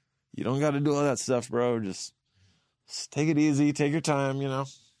 you don't got to do all that stuff, bro. Just take it easy, take your time,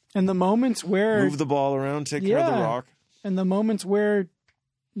 And the moments where move the ball around, take care of the rock, and the moments where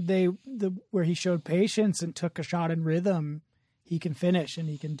where he showed patience and took a shot in rhythm. He can finish and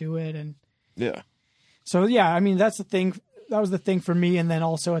he can do it. And so, I mean, that's the thing. That was the thing for me. And then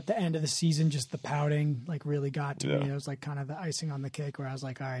also at the end of the season, just the pouting, like really got to me. It was like kind of the icing on the cake where I was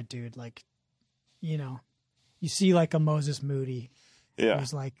like, all right, dude, like, you see like a Moses Moody. Yeah. It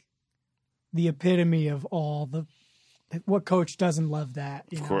was like the epitome of what coach doesn't love that?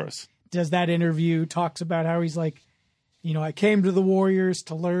 Of course. Does that interview, talks about how he's like, I came to the Warriors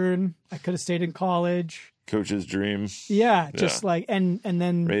to learn. I could have stayed in college. Coach's dream. Yeah, just like and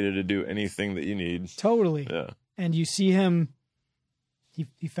then ready to do anything that you need. Totally. Yeah. And you see him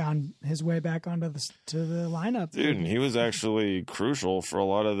he found his way back onto the lineup. Dude, and he was actually crucial for a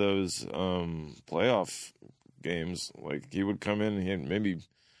lot of those playoff games. Like he would come in, he had maybe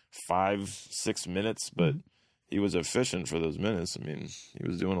 5-6 minutes, but he was efficient for those minutes. I mean, he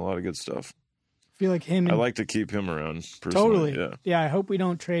was doing a lot of good stuff. I feel like him. I like to keep him around. Personally. Totally. Yeah. I hope we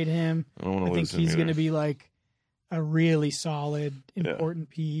don't trade him. I don't want to lose him. I think he's going to be like a really solid, important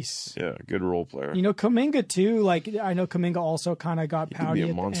piece. Yeah, good role player. Kuminga too. Like I know Kuminga also kind of got pouty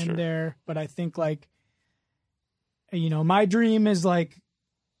at the end there, but I think like, my dream is like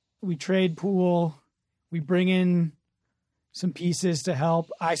we trade Poole, we bring in some pieces to help.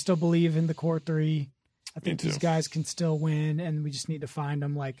 I still believe in the core three. I think these guys can still win, and we just need to find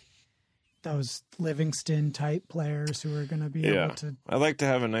them like those Livingston type players who are going to be able to. I like to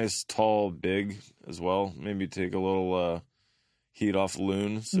have a nice tall big as well. Maybe take a little heat off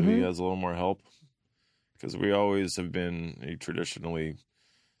Loon so he has a little more help, because we always have been a traditionally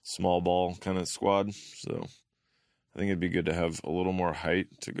small ball kind of squad. So I think it'd be good to have a little more height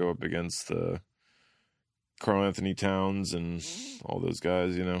to go up against the Karl Anthony Towns and all those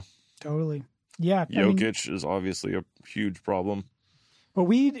guys, Totally. Yeah. Jokic is obviously a huge problem. But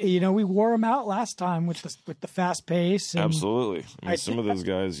we wore them out last time with the fast pace. And absolutely. Some of those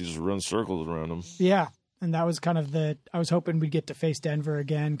guys, you just run circles around them. Yeah. And that was kind of I was hoping we'd get to face Denver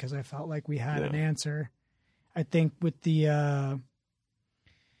again because I felt like we had an answer. I think with if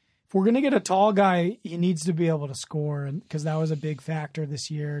we're going to get a tall guy, he needs to be able to score. And because that was a big factor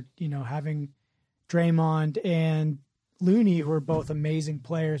this year, having Draymond and Looney, who are both amazing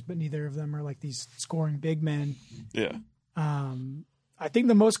players, but neither of them are like these scoring big men. Yeah. I think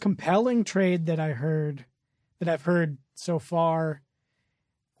the most compelling trade that I've heard so far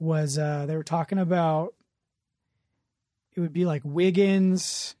was they were talking about it would be like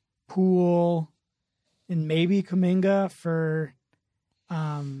Wiggins, Poole, and maybe Kuminga for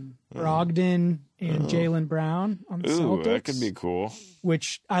Brogdon and Jaylen Brown on the Celtics. That could be cool.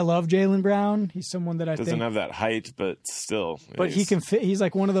 Which I love Jaylen Brown. He's someone that I doesn't have that height, but still. But he can fit. He's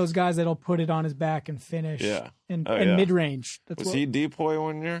like one of those guys that'll put it on his back and finish. Yeah. And mid range. Was he Depoy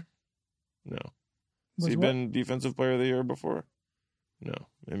 1 year? No. Has he been Defensive Player of the Year before? No,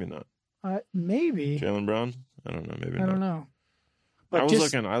 maybe not. Maybe. Jaylen Brown? I don't know. Maybe not. I don't know. But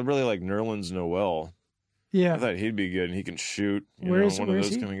I really like Nerlens Noel. Yeah. I thought he'd be good, and he can shoot. Where is one of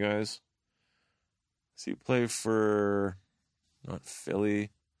those kind of guys. Does he play for not Philly?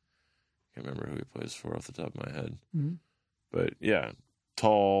 Can't remember who he plays for off the top of my head. Mm-hmm. But yeah,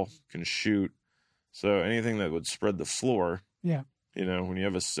 tall, can shoot. So anything that would spread the floor. Yeah. When you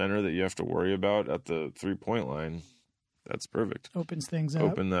have a center that you have to worry about at the 3-point line, that's perfect. Opens things up.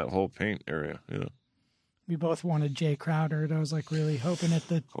 Open that whole paint area. Yeah. We both wanted Jay Crowder. I was like really hoping at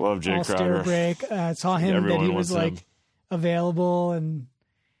the Love Jay All-Star break. I saw him that he was like available, and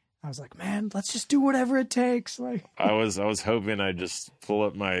I was like, man, let's just do whatever it takes. Like I was hoping I'd just pull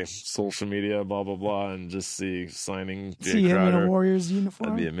up my social media, blah blah blah, and just see signing Jay Crowder. Him in a Warriors uniform.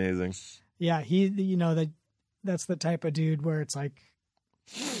 That'd be amazing. Yeah, that's the type of dude where it's like,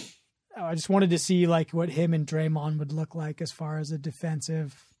 I just wanted to see like what him and Draymond would look like as far as a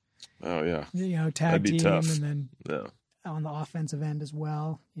defensive. Oh yeah, tag team, tough. and then on the offensive end as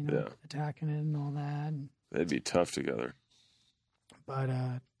well. Attacking it and all that. And, they'd be tough together. But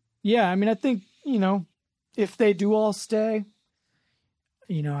I think if they do all stay,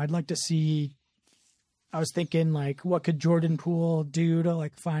 I'd like to see. I was thinking like, what could Jordan Poole do to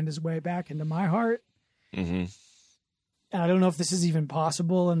like find his way back into my heart? Mm-hmm. And I don't know if this is even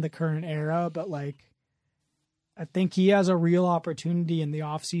possible in the current era, but like, I think he has a real opportunity in the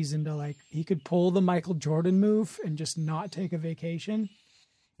offseason to like, he could pull the Michael Jordan move and just not take a vacation.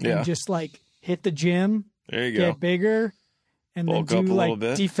 Yeah. And just like hit the gym. There you get bigger. And bulk then do like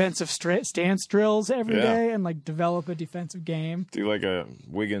bit. Defensive stance drills every day and like develop a defensive game. Do like a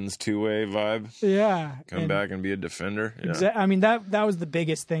Wiggins 2-way vibe. Yeah. Come back and be a defender. Yeah. Exactly. I mean, that was the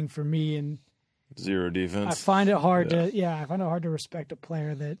biggest thing for me. And zero defense. I find it hard to respect a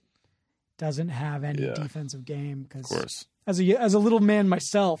player that doesn't have any defensive game. Of course. As a little man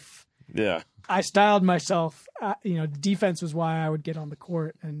myself, I styled myself. Defense was why I would get on the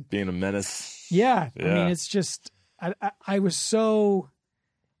court and being a menace. Yeah. I mean, it's just I was so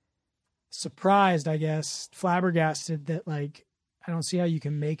surprised, I guess, flabbergasted that like I don't see how you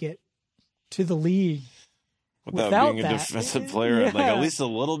can make it to the league without being a defensive player, like at least a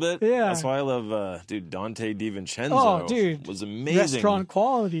little bit. Yeah, that's why I love Dante DiVincenzo. Oh, dude, was amazing. Restaurant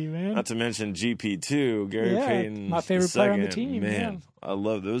quality, man. Not to mention GP2, Gary Payton, my favorite player on the team. Man, I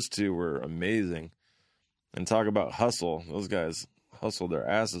love those two. Were amazing. And talk about hustle. Those guys hustled their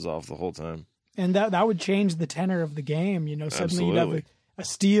asses off the whole time. And that would change the tenor of the game. Suddenly you'd have a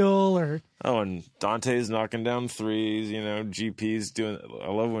steal or... Oh, and Dante's knocking down threes, GP's doing...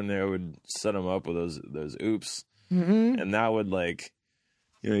 I love when they would set him up with those oops. Mm-hmm. And that would, like,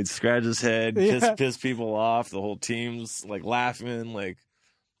 he'd scratch his head, piss people off. The whole team's, like, laughing. Like,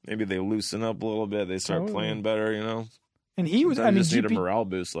 maybe they loosen up a little bit. They start playing better, And he was... just need a morale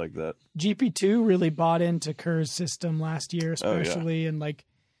boost like that. GP2 really bought into Kerr's system last year, especially. And, like,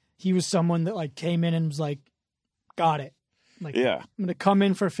 he was someone that, like, came in and was like, got it. Like, I'm going to come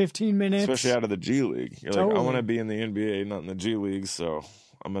in for 15 minutes. Especially out of the G League. You're like, I want to be in the NBA, not in the G League, so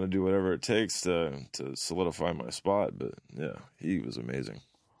I'm going to do whatever it takes to solidify my spot. But, yeah, he was amazing.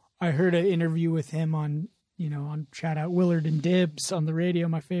 I heard an interview with him on shout out Willard and Dibbs on the radio,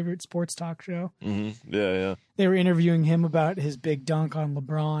 my favorite sports talk show. Mm-hmm. Yeah. They were interviewing him about his big dunk on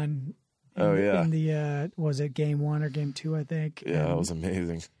LeBron. In the was it game 1 or game 2, I think. Yeah, that was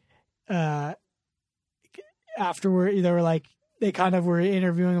amazing. Afterward, they kind of were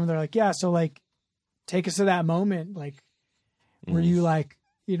interviewing him. They're like, yeah, so like, take us to that moment, like, where you like,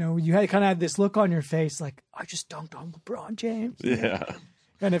 you had this look on your face, like, I just dunked on LeBron James. Yeah.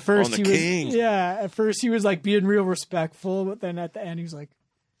 And at first at first he was like being real respectful, but then at the end he was like,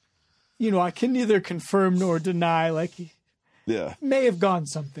 I can neither confirm nor deny, like, he may have gone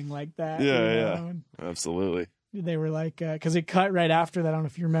something like that. Yeah. Absolutely. They were like, because it cut right after that. I don't know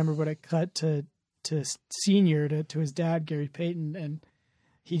if you remember, but it cut to senior to his dad, Gary Payton, and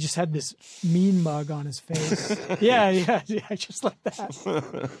he just had this mean mug on his face. yeah, just like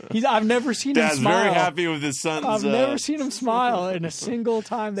that. I've never seen him smile. Dad's very happy with his son's. I've never seen him smile in a single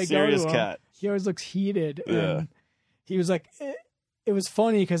time they go to him. Serious cat. He always looks heated. Yeah. And he was like, it was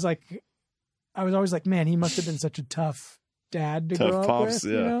funny because like, I was always like, man, he must have been such a tough dad to grow up pops,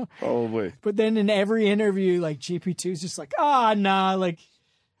 with. Probably. But then in every interview, like GP2's just like, nah, like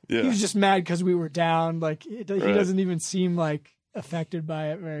he was just mad because we were down. Like he doesn't even seem like affected by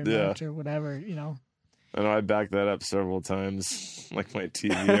it very much or whatever, I know I backed that up several times, like my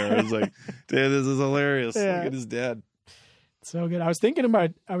TV. I was like, "Dad, this is hilarious! Look at his dad." So good. I was thinking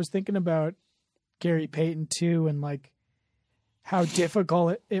about Gary Payton too, and like how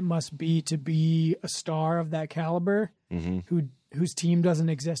difficult it must be to be a star of that caliber, whose team doesn't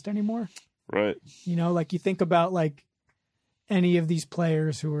exist anymore. Right. Like you think about like any of these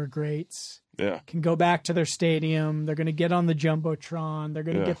players who are greats. Yeah. Can go back to their stadium. They're going to get on the Jumbotron. They're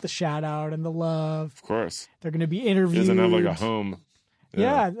going to get the shout out and the love. Of course. They're going to be interviewed. He doesn't have like a home.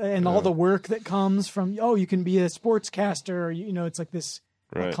 Yeah. And all the work that comes from, you can be a sportscaster. Or, it's like this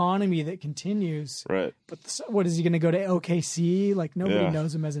economy that continues. Right. But what is he going to go to OKC? Like nobody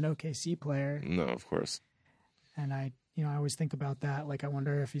knows him as an OKC player. No, of course. And I always think about that. Like I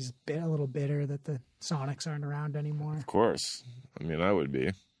wonder if he's a little bitter that the Sonics aren't around anymore. Of course. I mean, I would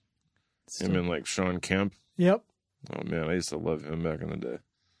be. Him and like Sean Kemp. Yep. Oh man, I used to love him back in the day.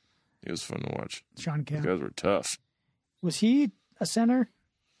 He was fun to watch. Sean Kemp. Those guys were tough. Was he a center,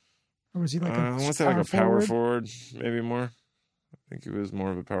 or was he like I want to say like a power forward, maybe more. I think he was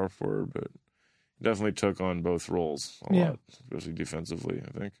more of a power forward, but he definitely took on both roles a lot, especially defensively.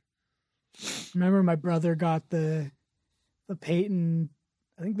 I think. Remember, my brother got the Peyton.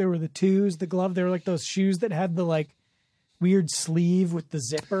 I think there were the 2s, the glove. They were like those shoes that had the like weird sleeve with the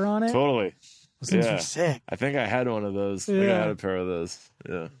zipper on it. Totally. Those things were sick. I think I had one of those. I think I had a pair of those.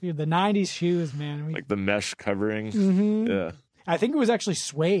 Yeah. Dude, the 90s shoes, man. Like the mesh covering. Mm-hmm. Yeah. I think it was actually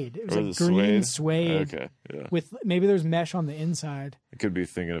suede. It was like green suede. Okay. Yeah. With maybe there's mesh on the inside. I could be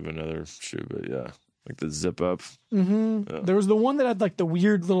thinking of another shoe, but yeah. Like the zip up. Mm-hmm. Yeah. There was the one that had like the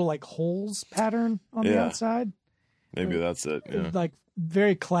weird little like holes pattern on the outside. Maybe that's it. Yeah. Like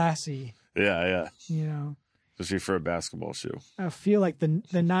very classy. Yeah. Especially for a basketball shoe. I feel like the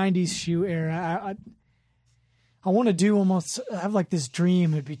 90s shoe era, I want to do I have like this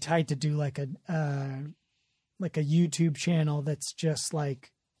dream. It'd be tight to do like a YouTube channel that's just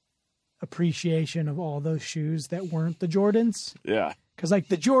like appreciation of all those shoes that weren't the Jordans. Yeah. Because like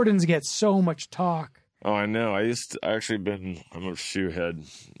the Jordans get so much talk. Oh, I know. I'm a shoe head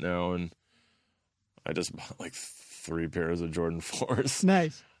now, and I just bought like 3 pairs of Jordan 4s.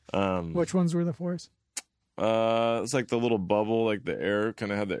 Nice. Which ones were the 4s? It's like the little bubble, like the Air,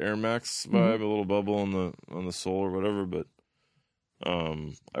 kind of had the Air Max vibe, a little bubble on the sole or whatever. But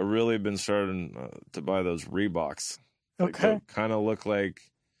I really been starting to buy those Reeboks. Okay. Like, kind of look like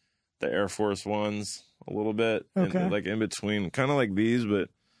the Air Force Ones a little bit. Okay. Like in between, kind of like these, but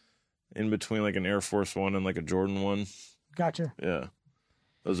in between like an Air Force One and like a Jordan 1. Gotcha. Yeah.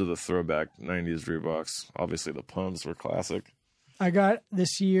 Those are the throwback 90s Reeboks. Obviously, the pumps were classic.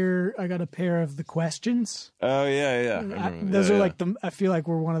 This year, I got a pair of the Questions. Oh, yeah. Those are like I feel like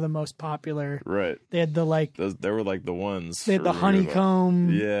were one of the most popular. Right. They had the like. They were like the ones. They had the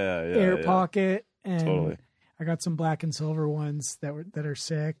honeycomb. Air pocket. And totally. I got some black and silver ones that are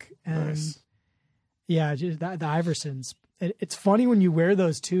sick. And nice. Yeah, just the Iversons. It's funny when you wear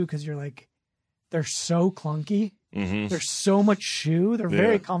those too, because you're like, they're so clunky. Mm-hmm. There's so much shoe. They're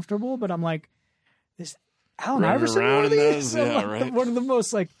very comfortable, but I'm like, this Allen Iverson one of these? Right. One of the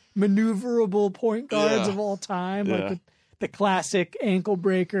most like maneuverable point guards of all time. Yeah. Like the classic ankle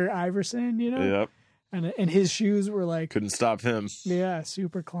breaker Iverson, Yep. And his shoes were like couldn't stop him. Yeah,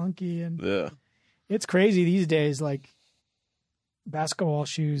 super clunky. And yeah. It's crazy these days, like basketball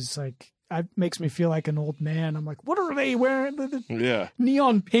shoes, like it makes me feel like an old man. I'm like, what are they wearing? Yeah.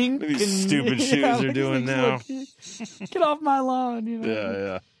 Neon pink. These stupid shoes are doing now. Get off my lawn, you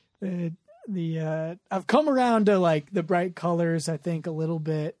know. Yeah. I've come around to like the bright colors, I think, a little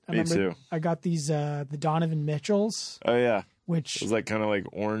bit. Me too. I got these the Donovan Mitchells. Oh yeah. Which it was like kind of like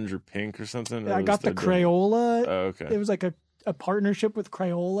orange or pink or something. Or I got the Crayola. Oh, okay. It was like a partnership with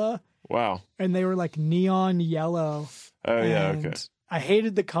Crayola. Wow. And they were like neon yellow. Oh yeah, okay. I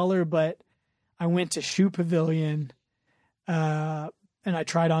hated the color, but I went to Shoe Pavilion and I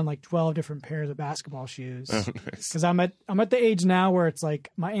tried on like 12 different pairs of basketball shoes. Oh, nice. Because I'm at the age now where it's like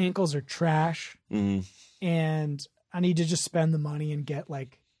my ankles are trash and I need to just spend the money and get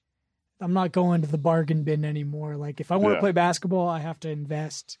like, I'm not going to the bargain bin anymore. Like if I want to play basketball, I have to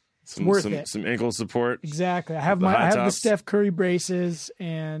invest. It's worth it. Some ankle support. Exactly. I have the Steph Curry braces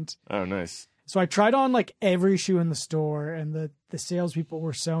and oh, nice. So I tried on like every shoe in the store and the salespeople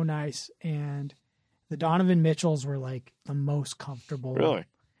were so nice and the Donovan Mitchells were like the most comfortable. Really?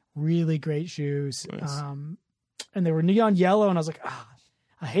 Really great shoes. Nice. And they were neon yellow and I was like,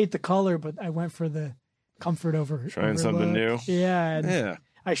 I hate the color, but I went for the comfort over trying something new. Yeah. Yeah.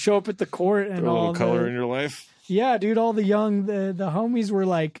 I show up at the court and all a little color in your life. Yeah, dude, all the young the homies were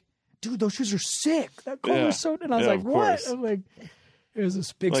like, dude, those shoes are sick. That color's so and I was like, what? I'm like, it was a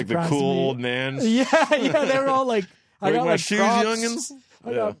big like surprise. Like the cool old man. Yeah, they were all like, I got my like shoes, props. youngins.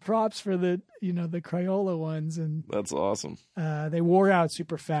 I got props for the Crayola ones, and that's awesome. They wore out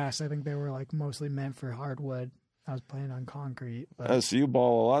super fast. I think they were like mostly meant for hardwood. I was playing on concrete. But so you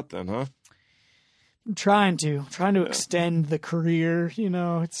ball a lot then, huh? I'm trying to extend the career. You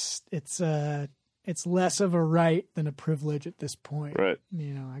know, it's less of a right than a privilege at this point. Right.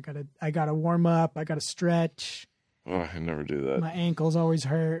 You know, I gotta warm up. I gotta stretch. Oh, I never do that. My ankles always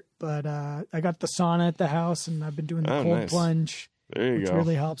hurt, but I got the sauna at the house, and I've been doing the cold plunge. There you which go.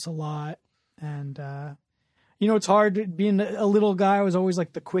 really helps a lot. And it's hard being a little guy. I was always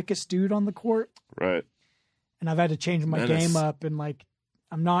like the quickest dude on the court. Right. And I've had to change my game up, and like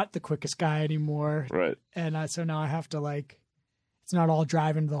I'm not the quickest guy anymore. Right. And so now I have to like, it's not all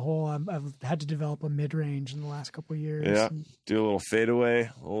driving to the hole. I've had to develop a mid range in the last couple of years. Yeah. Do a little fadeaway,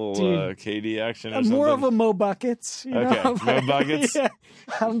 a little KD action. Or I'm something. more of a Mo Buckets. Okay. Mo Buckets. Yeah.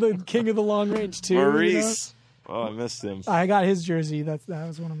 I'm the king of the long range too. Maurice. Oh, I missed him. I got his jersey. That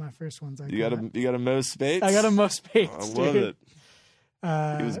was one of my first ones. You got a Mo Spates? I got a Mo Spates. I love it.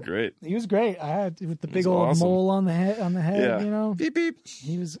 He was great. He was great. I had with the big old mole on the head. Yeah. You know, beep beep.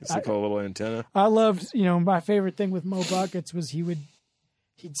 He was. It's like a little antenna. I loved. My favorite thing with Mo Buckets was he'd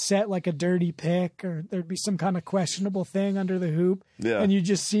set like a dirty pick, or there'd be some kind of questionable thing under the hoop, and you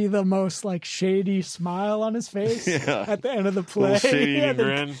just see the most like shady smile on his face at the end of the play. Shady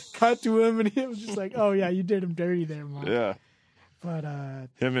grin. Cut to him, and he was just like, "Oh yeah, you did him dirty there, Mo." Yeah. But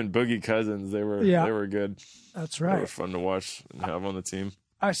him and Boogie Cousins, they were good. That's right. They were fun to watch and have on the team.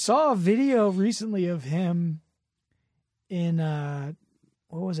 I saw a video recently of him in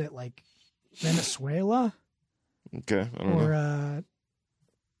what was it, like Venezuela? Okay, I don't know.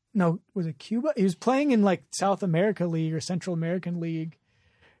 No, was it Cuba? He was playing in like South America League or Central American League,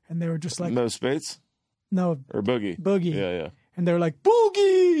 and they were just like Mo Spates? No, or Boogie. Yeah. And they were like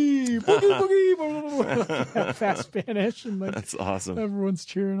boogie, boogie, boogie, fast Spanish, and like that's awesome. Everyone's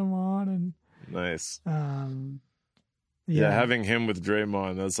cheering him on, and nice. Having him with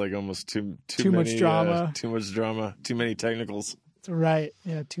Draymond, that's like almost too many, much drama. Too much drama. Too many technicals. Right.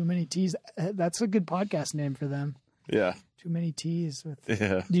 Yeah. Too many T's. That's a good podcast name for them. Yeah. Too many T's.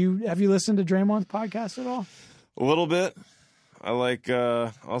 Yeah. Have you listened to Draymond's podcast at all? A little bit. I like.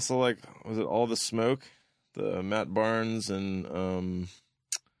 Also like. Was it All the Smoke? The Matt Barnes and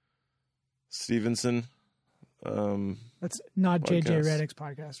Stevenson. That's not podcast. JJ Redick's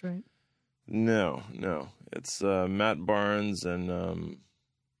podcast, right? No. It's Matt Barnes and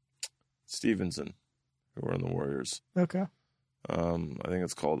Stevenson, who were on the Warriors. Okay. I think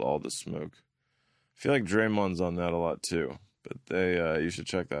it's called All the Smoke. I feel like Draymond's on that a lot too, but you should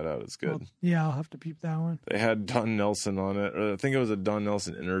check that out. It's good. Well, yeah, I'll have to peep that one. They had Don Nelson on it, or I think it was a Don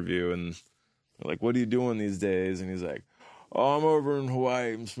Nelson interview, and they're like, "What are you doing these days?" And he's like, "Oh, I'm over in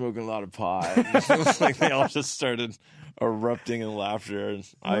Hawaii. I'm smoking a lot of pot." Like they all just started erupting in laughter. And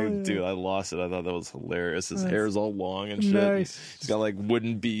I lost it. I thought that was hilarious. His hair's all long and shit. Nice. He's got like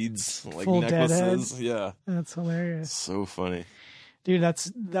wooden beads, like full necklaces. Deadhead. Yeah, that's hilarious. So funny, dude. That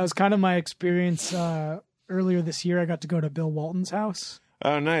was kind of my experience earlier this year. I got to go to Bill Walton's house.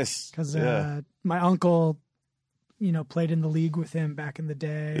 Oh, nice. Because my uncle, played in the league with him back in the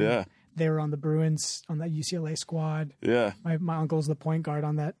day. Yeah. They were on the Bruins on that UCLA squad. Yeah. My uncle's the point guard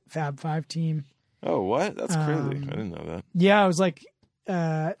on that Fab Five team. Oh, what? That's crazy. I didn't know that. Yeah, I was like,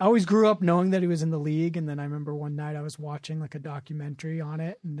 I always grew up knowing that he was in the league, and then I remember one night I was watching like a documentary on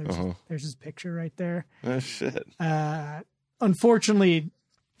it, and there's his picture right there. Oh shit! Unfortunately,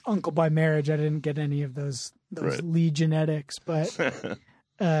 uncle by marriage, I didn't get any of those Right. Lee genetics, but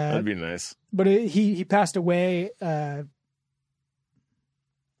That'd be nice. But he passed away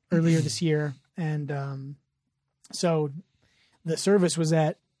earlier this year, and so the service was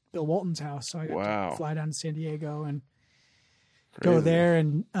at Bill Walton's house, so I got to fly down to San Diego and go there.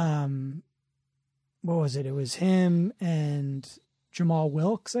 And what was it? It was him and Jamal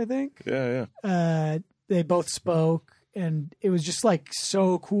Wilkes, I think. Yeah, yeah. They both spoke, and it was just like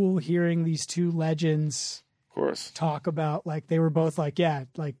so cool hearing these two legends, Of course, talk about, like, they were both like, yeah,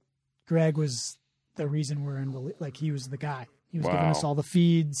 like Greg was the reason we're in the, like, he was the guy. He was giving us all the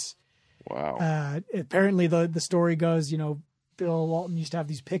feeds. Wow. Apparently the story goes, you know, Bill Walton used to have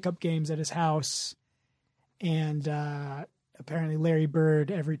these pickup games at his house, and apparently Larry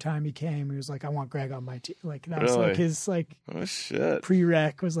Bird, every time he came, he was like, I want Greg on my team. Like, that was like his, like, oh shit,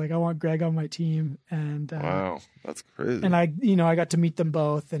 prereq was like, I want Greg on my team. And wow, that's crazy. And I got to meet them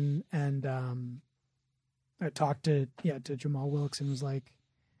both, and I talked to Jamal Wilkes and was like,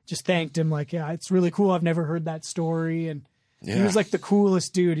 just thanked him, like, yeah, it's really cool. I've never heard that story. And he was like the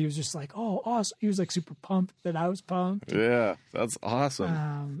coolest dude. He was just like, oh, awesome. He was like super pumped that I was pumped. Yeah, that's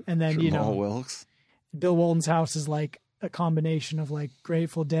awesome. And then, Jamal Wilkes. Bill Walton's house is like a combination of like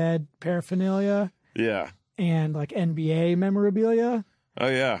Grateful Dead paraphernalia. Yeah. And like NBA memorabilia. Oh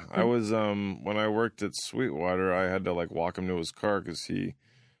yeah. I was, when I worked at Sweetwater, I had to like walk him to his car because he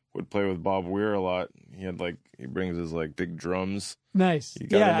would play with Bob Weir a lot. He brings his like big drums. Nice.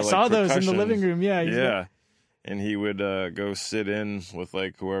 Yeah, I saw those in the living room. Yeah. Yeah. And he would go sit in with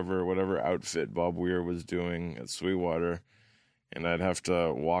like whatever outfit Bob Weir was doing at Sweetwater. And I'd have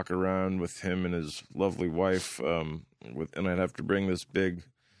to walk around with him and his lovely wife, and I'd have to bring this big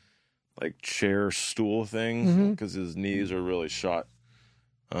like chair stool thing because his knees are really shot.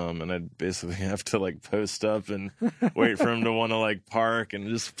 And I'd basically have to like post up and wait for him to want to like park and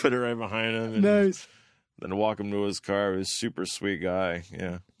just put it right behind him. And nice. Then walk him to his car. He was a super sweet guy.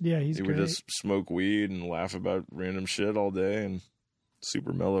 Yeah. Yeah, he would just smoke weed and laugh about random shit all day, and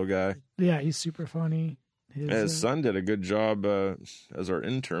super mellow guy. Yeah, he's super funny. His son did a good job as our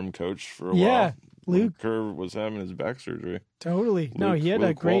interim coach for a while. Yeah, Luke Kerr was having his back surgery. Totally. He had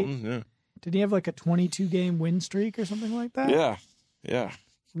a great. Walton, yeah. Did he have like a 22-game win streak or something like that? Yeah,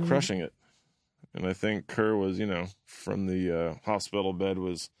 crushing it. And I think Kerr was, from the hospital bed,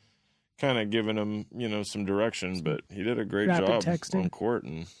 was kind of giving him, some direction, but he did a great job on court,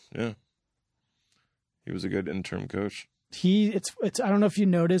 and yeah, he was a good interim coach. It's I don't know if you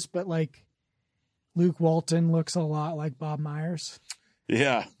noticed, but like Luke Walton looks a lot like Bob Myers.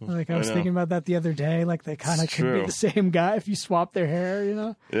 Yeah, like I was thinking about that the other day. Like they kind of could be the same guy if you swap their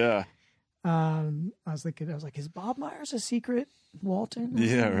hair, Yeah. I was like, is Bob Myers a secret Walton?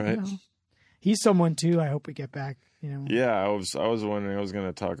 Yeah, right. He's someone too. I hope we get back. Yeah, I was wondering. I was going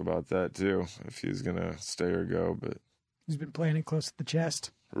to talk about that too, if he's going to stay or go. But he's been playing it close to the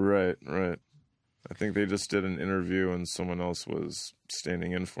chest. Right. I think they just did an interview and someone else was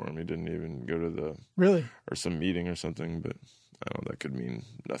standing in for him. He didn't even go to or some meeting or something. But I don't know, that could mean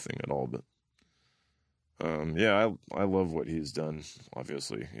nothing at all. But yeah, I love what he's done.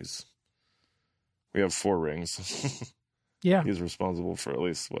 Obviously, we have 4 rings. Yeah, he's responsible for at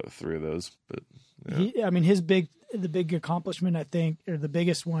least 3 of those. But yeah. The big accomplishment, I think, or the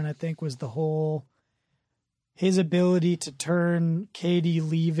biggest one, I think, was his ability to turn Katie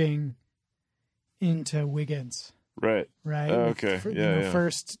leaving into Wiggins. Right. Oh, okay.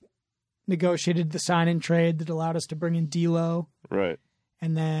 First negotiated the sign and trade that allowed us to bring in D'Lo. Right.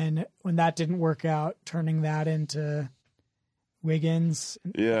 And then when that didn't work out, turning that into Wiggins.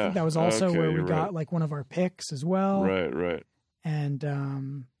 Yeah. I think that was also where we got like one of our picks as well. Right.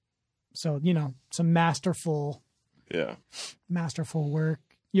 And so, some masterful work.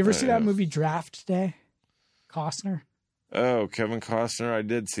 You ever see that movie Draft Day? Costner? Oh, Kevin Costner. I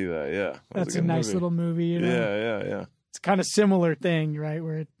did see that. Yeah. That's a nice little movie. Yeah. It's kind of similar thing, right?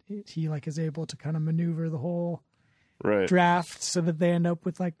 Where he like is able to kind of maneuver the whole draft so that they end up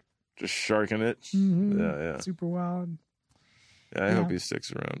with like just sharking it. Mm-hmm, yeah. Super wild. Yeah, I hope he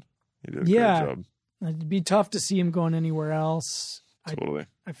sticks around. He did a great job. It'd be tough to see him going anywhere else. Totally.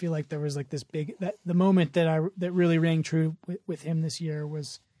 I feel like there was like this the moment that really rang true with him this year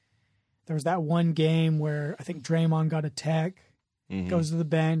was there was that one game where I think Draymond got a tech, goes to the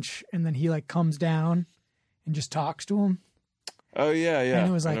bench, and then he like comes down and just talks to him. Oh yeah. And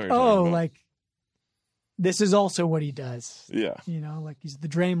it was like, like this is also what he does. Yeah. Like he's the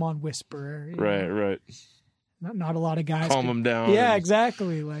Draymond whisperer. Right. not a lot of guys calm him down. Yeah,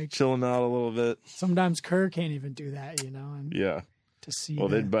 exactly. Like chill him out a little bit. Sometimes Kerr can't even do that, And yeah. To see. Well,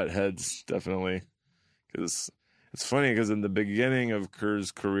 they'd butt heads definitely, because it's funny because in the beginning of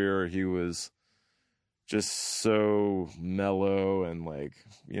Kerr's career, he was just so mellow and like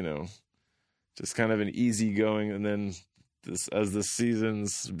just kind of an easygoing, and then. As the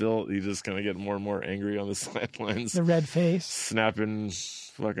season's built, you just kind of get more and more angry on the sidelines. The red face. Snapping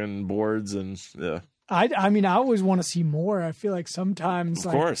fucking boards and, yeah. I mean, I always want to see more. I feel like sometimes,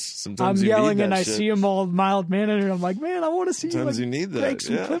 of course, sometimes I'm you yelling need that and I shit. see them all mild-mannered, and I'm like, man, I want to see sometimes you need that. break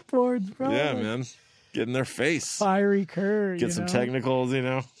some clipboards, bro. Yeah, man. Get in their face. Fiery Kerr, Get some technicals,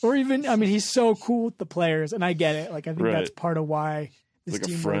 Or even, I mean, he's so cool with the players, and I get it. Like, I think that's part of why this like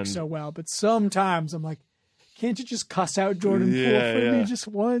team works so well. But sometimes I'm like, can't you just cuss out Jordan Poole for me just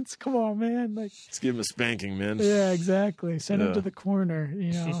once? Come on, man. Like, let's give him a spanking, man. Yeah, exactly. Send him to the corner,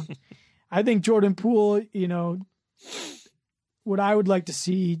 I think Jordan Poole, what I would like to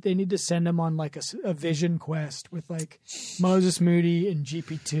see, they need to send him on like a vision quest with like Moses Moody and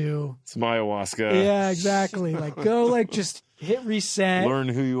GP2. Some ayahuasca. Yeah, exactly. Like go like just hit reset. Learn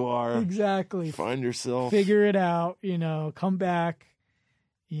who you are. Exactly. Find yourself. Figure it out, come back.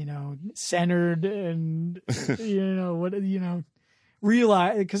 Centered and,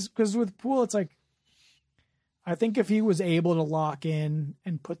 realize, because with Poole, it's like, I think if he was able to lock in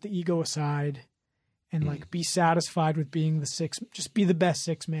and put the ego aside and like be satisfied with being just be the best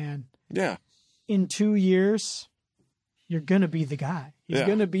six man. Yeah. In 2 years, you're going to be the guy. He's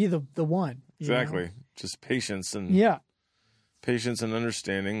going to be the one. Exactly. Just patience and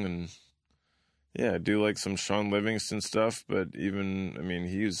understanding and, yeah, do like some Sean Livingston stuff, but even, I mean,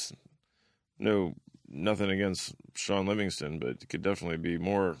 he's nothing against Sean Livingston, but it could definitely be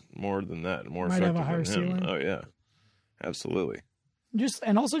more than that, more Might effective have a higher than him. ceiling. Oh yeah, absolutely. Look his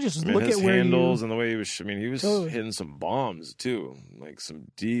at where handles and the way he was. I mean, he was totally hitting some bombs too, like some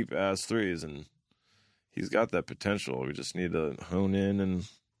deep ass threes, and he's got that potential. We just need to hone in and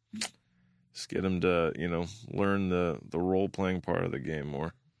just get him to, learn the role playing part of the game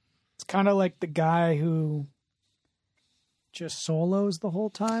more. It's kind of like the guy who just solos the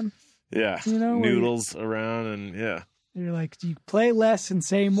whole time. Yeah. Noodles around and You're like, do you play less and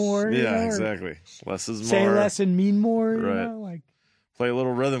say more? Yeah, exactly. Less is more. Say less and mean more. Right. Like play a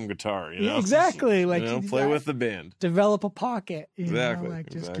little rhythm guitar, Yeah, exactly. Like play with the band. Develop a pocket. Exactly.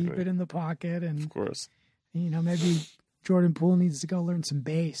 Just keep it in the pocket, and of course. Maybe Jordan Poole needs to go learn some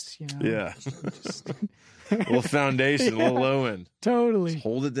bass. Yeah. A little foundation, a little low end. Totally. Just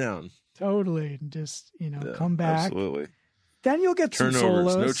hold it down. Totally. And just, come back. Absolutely. Then you'll get some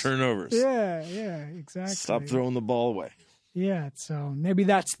solos. No turnovers. Yeah, exactly. Stop throwing the ball away. Yeah, so maybe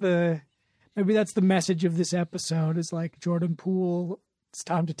that's the message of this episode is like Jordan Poole, it's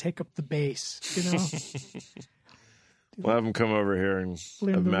time to take up the bass, We'll have him come over here and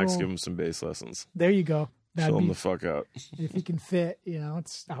have Max give him some bass lessons. There you go. Chill him the fuck out. If he can fit, I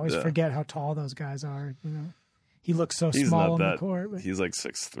always forget how tall those guys are, He looks so small on the court. But... He's like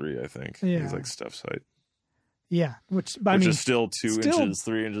 6'3", I think. Yeah. He's like Steph's height. Yeah, which is still 2 inches,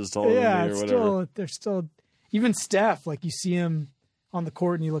 3 inches taller than me or whatever. They're still, even Steph, like you see him on the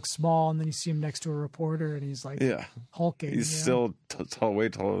court and he looks small, and then you see him next to a reporter and he's like hulking. He's still way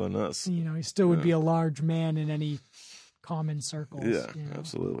taller than us. He still would be a large man in any common circles. Yeah,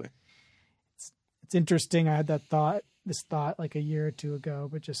 absolutely. It's interesting. I had this thought like a year or two ago,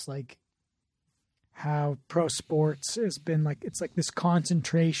 but just like how pro sports has been like, it's like this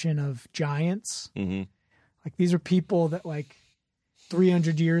concentration of giants. Mm-hmm. Like these are people that like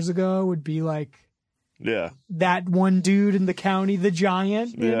 300 years ago would be like, that one dude in the county, the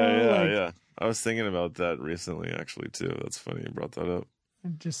giant. Yeah. I was thinking about that recently, actually, too. That's funny you brought that up.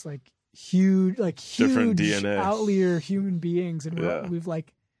 And just like huge different DNA, outlier human beings, and we've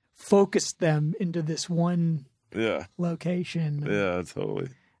like focused them into this one location. Yeah, totally.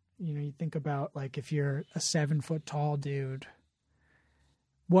 You think about like if you're a 7 foot tall dude,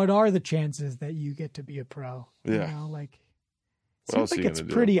 what are the chances that you get to be a pro? Yeah. What else like it's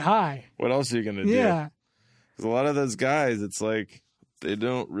pretty high. What else are you going to do? Yeah. Because a lot of those guys, it's like they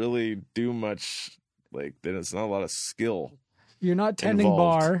don't really do much. Like, it's not a lot of skill. You're not tending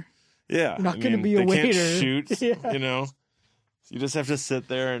bar. Yeah. You're not going to be a waiter. Can't shoot, You just have to sit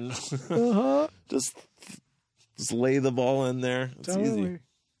there and just lay the ball in there. It's easy.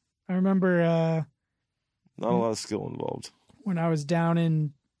 I remember... not a lot of skill involved. When I was down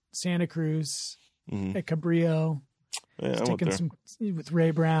in Santa Cruz at Cabrillo... Yeah, I went there. Some with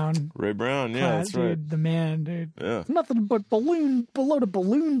Ray Brown. Ray Brown, yeah, that's right. Dude, the man, dude. Yeah. Nothing but balloon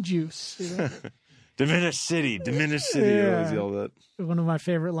juice. Diminish City. I always yell that. One of my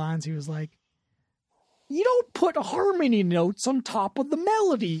favorite lines, he was like, you don't put harmony notes on top of the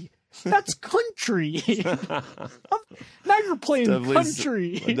melody. That's country. Now you're playing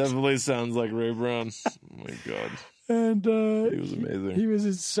country. It definitely sounds like Ray Brown. Oh my God. And he was amazing. He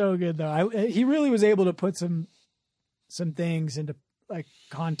was so good though. He really was able to put some things into like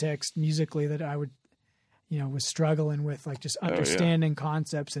context musically that I would, was struggling with, like just understanding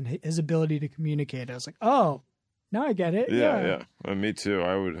concepts and his ability to communicate. I was like, oh, now I get it. Yeah. Me too.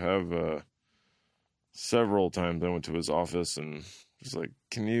 I would have several times I went to his office and just like,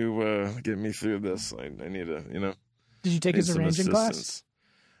 can you get me through this? I need to, Did you take his arranging class?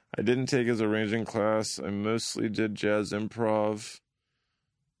 I didn't take his arranging class. I mostly did jazz improv.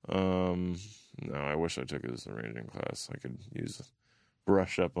 No, I wish I took his arranging class. I could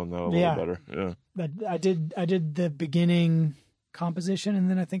brush up on that a little better. Yeah. But I did the beginning composition, and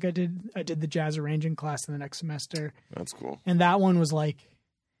then I think I did the jazz arranging class in the next semester. That's cool. And that one was like,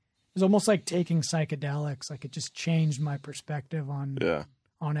 it was almost like taking psychedelics. Like it just changed my perspective on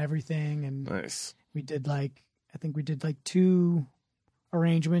everything. And nice. We did I think we did 2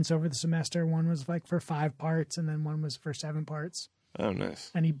 arrangements over the semester. One was like for 5 parts, and then one was for 7 parts. Oh,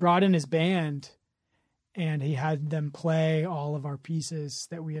 nice. And he brought in his band, and he had them play all of our pieces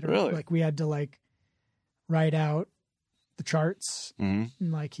that we had. Really? Like we had to write out the charts.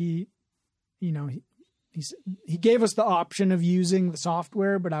 Mm-hmm. And he gave us the option of using the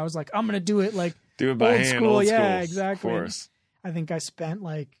software, but I was like, I'm going to do it by old hand, school. Old school. Exactly. Of course. I think I spent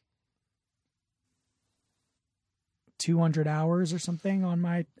 200 hours or something on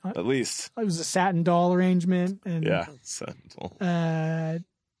my, at least it was a satin doll arrangement. And satin doll.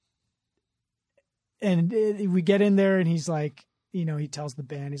 We get in there and he's like, he tells the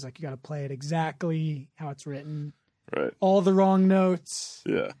band, he's like, you got to play it exactly how it's written. Right. All the wrong notes.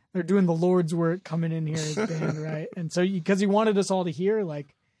 Yeah. They're doing the Lord's work coming in here as band, right? And so, because he wanted us all to hear, of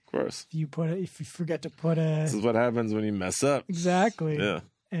course, if you forget to put this is what happens when you mess up. Exactly. Yeah.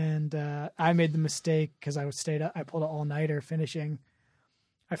 And I made the mistake because I pulled an all-nighter finishing.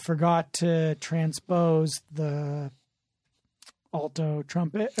 I forgot to transpose the alto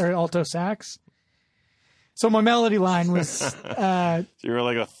trumpet or alto sax. So my melody line was. So you were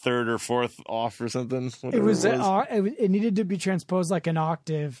like a third or fourth off or something. It was. It needed to be transposed like an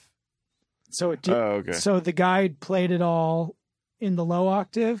octave. So it did. Oh, okay. So the guy played it all in the low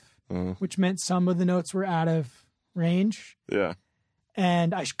octave, which meant some of the notes were out of range. Yeah.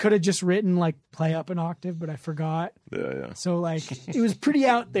 And I could have just written play up an octave, but I forgot. Yeah. So it was pretty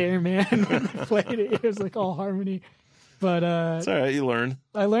out there, man. When I played it, it was all harmony. But it's all right. You learn.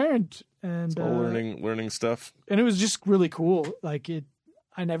 I learned, and it's all learning stuff. And it was just really cool. I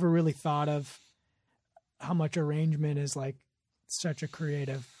never really thought of how much arrangement is such a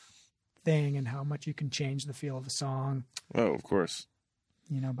creative thing, and how much you can change the feel of a song. Oh, of course.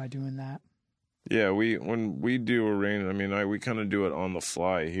 By doing that. Yeah, when we do arrange, we kind of do it on the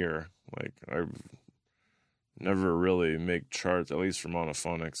fly here. I've never really make charts, at least for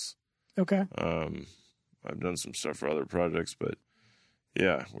Monophonics. Okay. I've done some stuff for other projects, but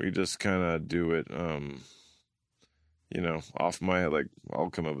yeah, we just kind of do it, off my head. I'll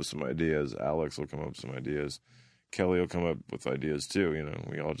come up with some ideas. Alex will come up with some ideas. Kelly will come up with ideas too.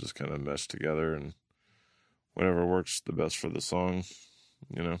 We all just kind of mesh together, and whatever works the best for the song,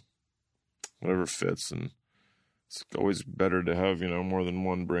 whatever fits. And it's always better to have, more than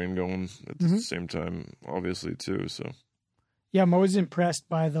one brain going at the same time, obviously too. So yeah, I'm always impressed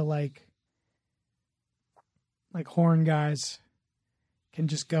by the horn guys can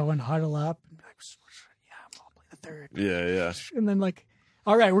just go and huddle up and be I'll play the third. Yeah. And then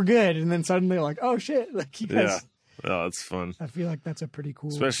all right, we're good. And then suddenly oh shit, you guys. Yeah. Oh, it's fun. I feel like that's a pretty cool.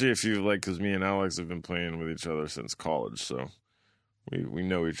 Especially if you because me and Alex have been playing with each other since college, so we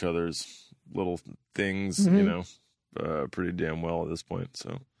know each other's little things, pretty damn well at this point.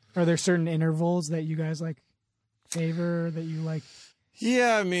 So, are there certain intervals that you guys favor that you like?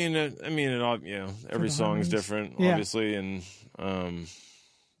 Yeah, it all, every song is different, obviously, and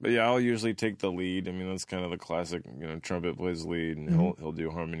but yeah, I'll usually take the lead. That's kind of the classic, trumpet plays lead, and he'll do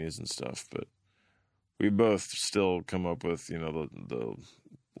harmonies and stuff. But we both still come up with, the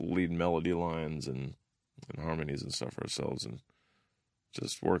lead melody lines and harmonies and stuff ourselves, and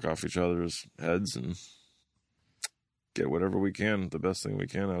just work off each other's heads and get whatever we can, the best thing we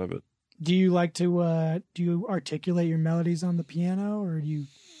can out of it. Do you like to, do you articulate your melodies on the piano, or do you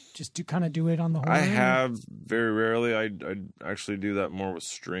just do it on the horn? I have very rarely. I actually do that more with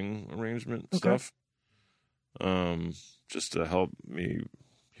string arrangement stuff. Just to help me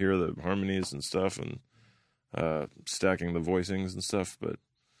hear the harmonies and stuff, and stacking the voicings and stuff. But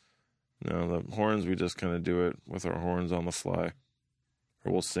no, the horns, we just kind of do it with our horns on the fly,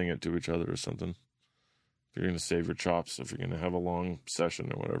 or we'll sing it to each other or something. you're going to save your chops if you're going to have a long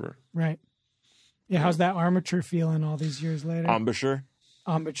session or whatever. Right. Yeah, how's that armature feeling all these years later? Embouchure.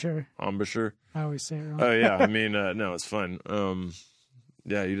 I always say it wrong. Oh, yeah. I mean, no, it's fun.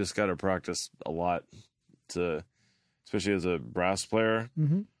 Yeah, you just got to practice a lot to, especially as a brass player,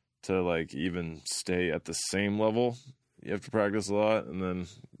 to like even stay at the same level. You have to practice a lot, and then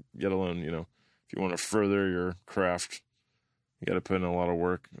get alone, you know, if you want to further your craft, you got to put in a lot of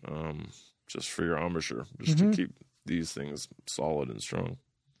work, just for your embouchure, just to keep these things solid and strong.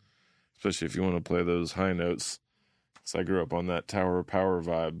 Especially if you want to play those high notes. So I grew up on that Tower of Power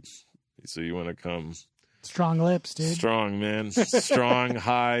vibe. So you want to come strong lips, dude. Strong, man. Strong,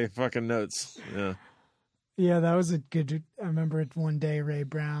 high fucking notes. Yeah. Yeah, that was a good. I remember it one day, Ray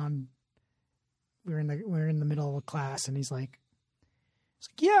Brown. We were in the middle of a class, and he's like,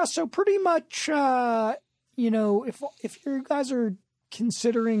 "Yeah, so pretty much, you know, if you guys are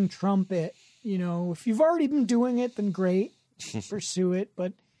considering trumpet, you know, if you've already been doing it, then great, pursue it.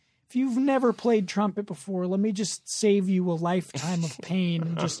 But if you've never played trumpet before, let me just save you a lifetime of pain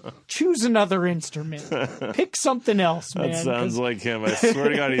and just choose another instrument. Pick something else, man." That sounds like him. I swear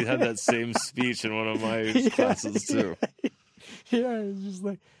to God, he had that same speech in one of my classes too. Yeah, it's just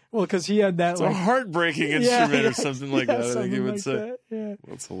like, well, because he had that. It's a heartbreaking instrument or something like that. I think he would say. That, yeah,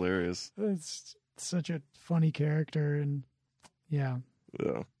 that's hilarious. It's such a funny character, and yeah.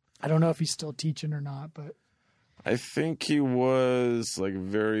 I don't know if he's still teaching or not, but I think he was like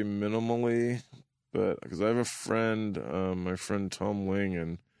very minimally, but because I have a friend, my friend Tom Ling,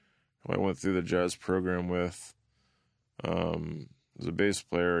 and who I went through the jazz program with, was a bass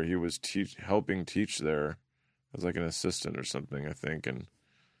player. He was helping teach there as like an assistant or something, I think, and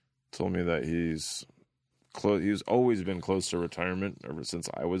told me that he's always been close to retirement ever since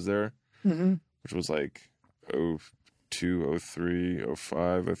I was there, which was like 02, 03,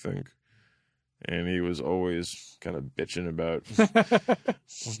 05, I think. And he was always kind of bitching about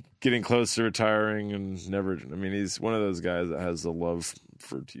getting close to retiring and never. I mean, he's one of those guys that has the love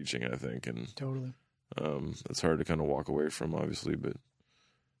for teaching, I think, and totally. It's hard to kind of walk away from, obviously, but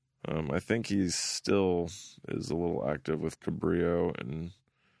I think he still is a little active with Cabrillo, and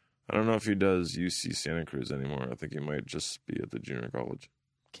I don't know if he does UC Santa Cruz anymore. I think he might just be at the junior college.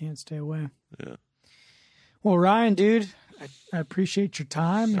 Can't stay away. Yeah. Well, Ryan, dude, I appreciate your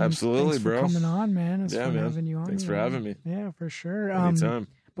time. And absolutely, thanks for bro. Coming on, man. It's fun man. having you on. Thanks for having me. Yeah, for sure. Anytime.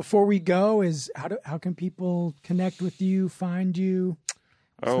 Before we go, how can people connect with you, find you?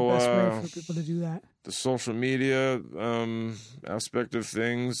 What's the best way for people to do that? The social media aspect of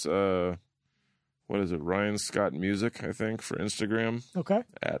things. What is it? Ryan Scott Music, I think, for Instagram. Okay.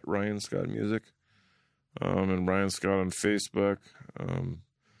 At Ryan Scott Music. And Ryan Scott on Facebook.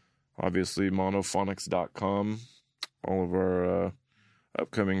 Obviously, Monophonics.com. All of our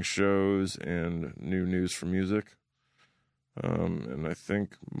upcoming shows and new news for music. And I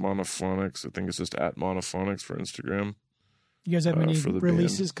think Monophonics, I think it's just at Monophonics for Instagram. You guys have any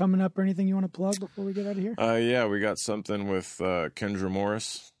releases coming up or anything you want to plug before we get out of here? Yeah, we got something with Kendra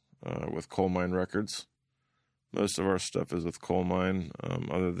Morris with Coal Mine Records. Most of our stuff is with Coal Mine,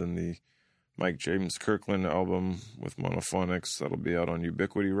 other than the Mike James Kirkland album with Monophonics. That'll be out on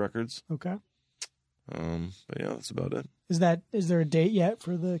Ubiquity Records. Okay. But yeah, that's about it. Is there a date yet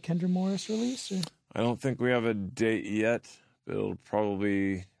for the Kendra Morris release? Or? I don't think we have a date yet, but it'll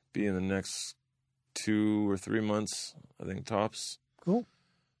probably be in the next 2 or 3 months, I think, tops. Cool.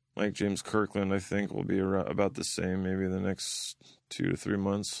 Mike James Kirkland, I think, will be about the same, maybe the next 2 to 3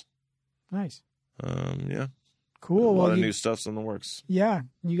 months. Nice. Yeah. Cool. A lot of new stuff's in the works. Yeah.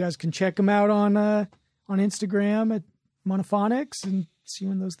 You guys can check them out on Instagram at Monophonics and see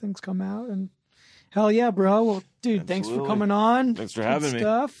when those things come out. And hell yeah, bro. Well, dude, Thanks for coming on. Thanks for having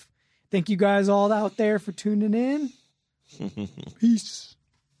me. Thank you guys all out there for tuning in. Peace.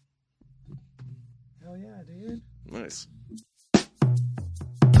 Hell yeah, dude. Nice.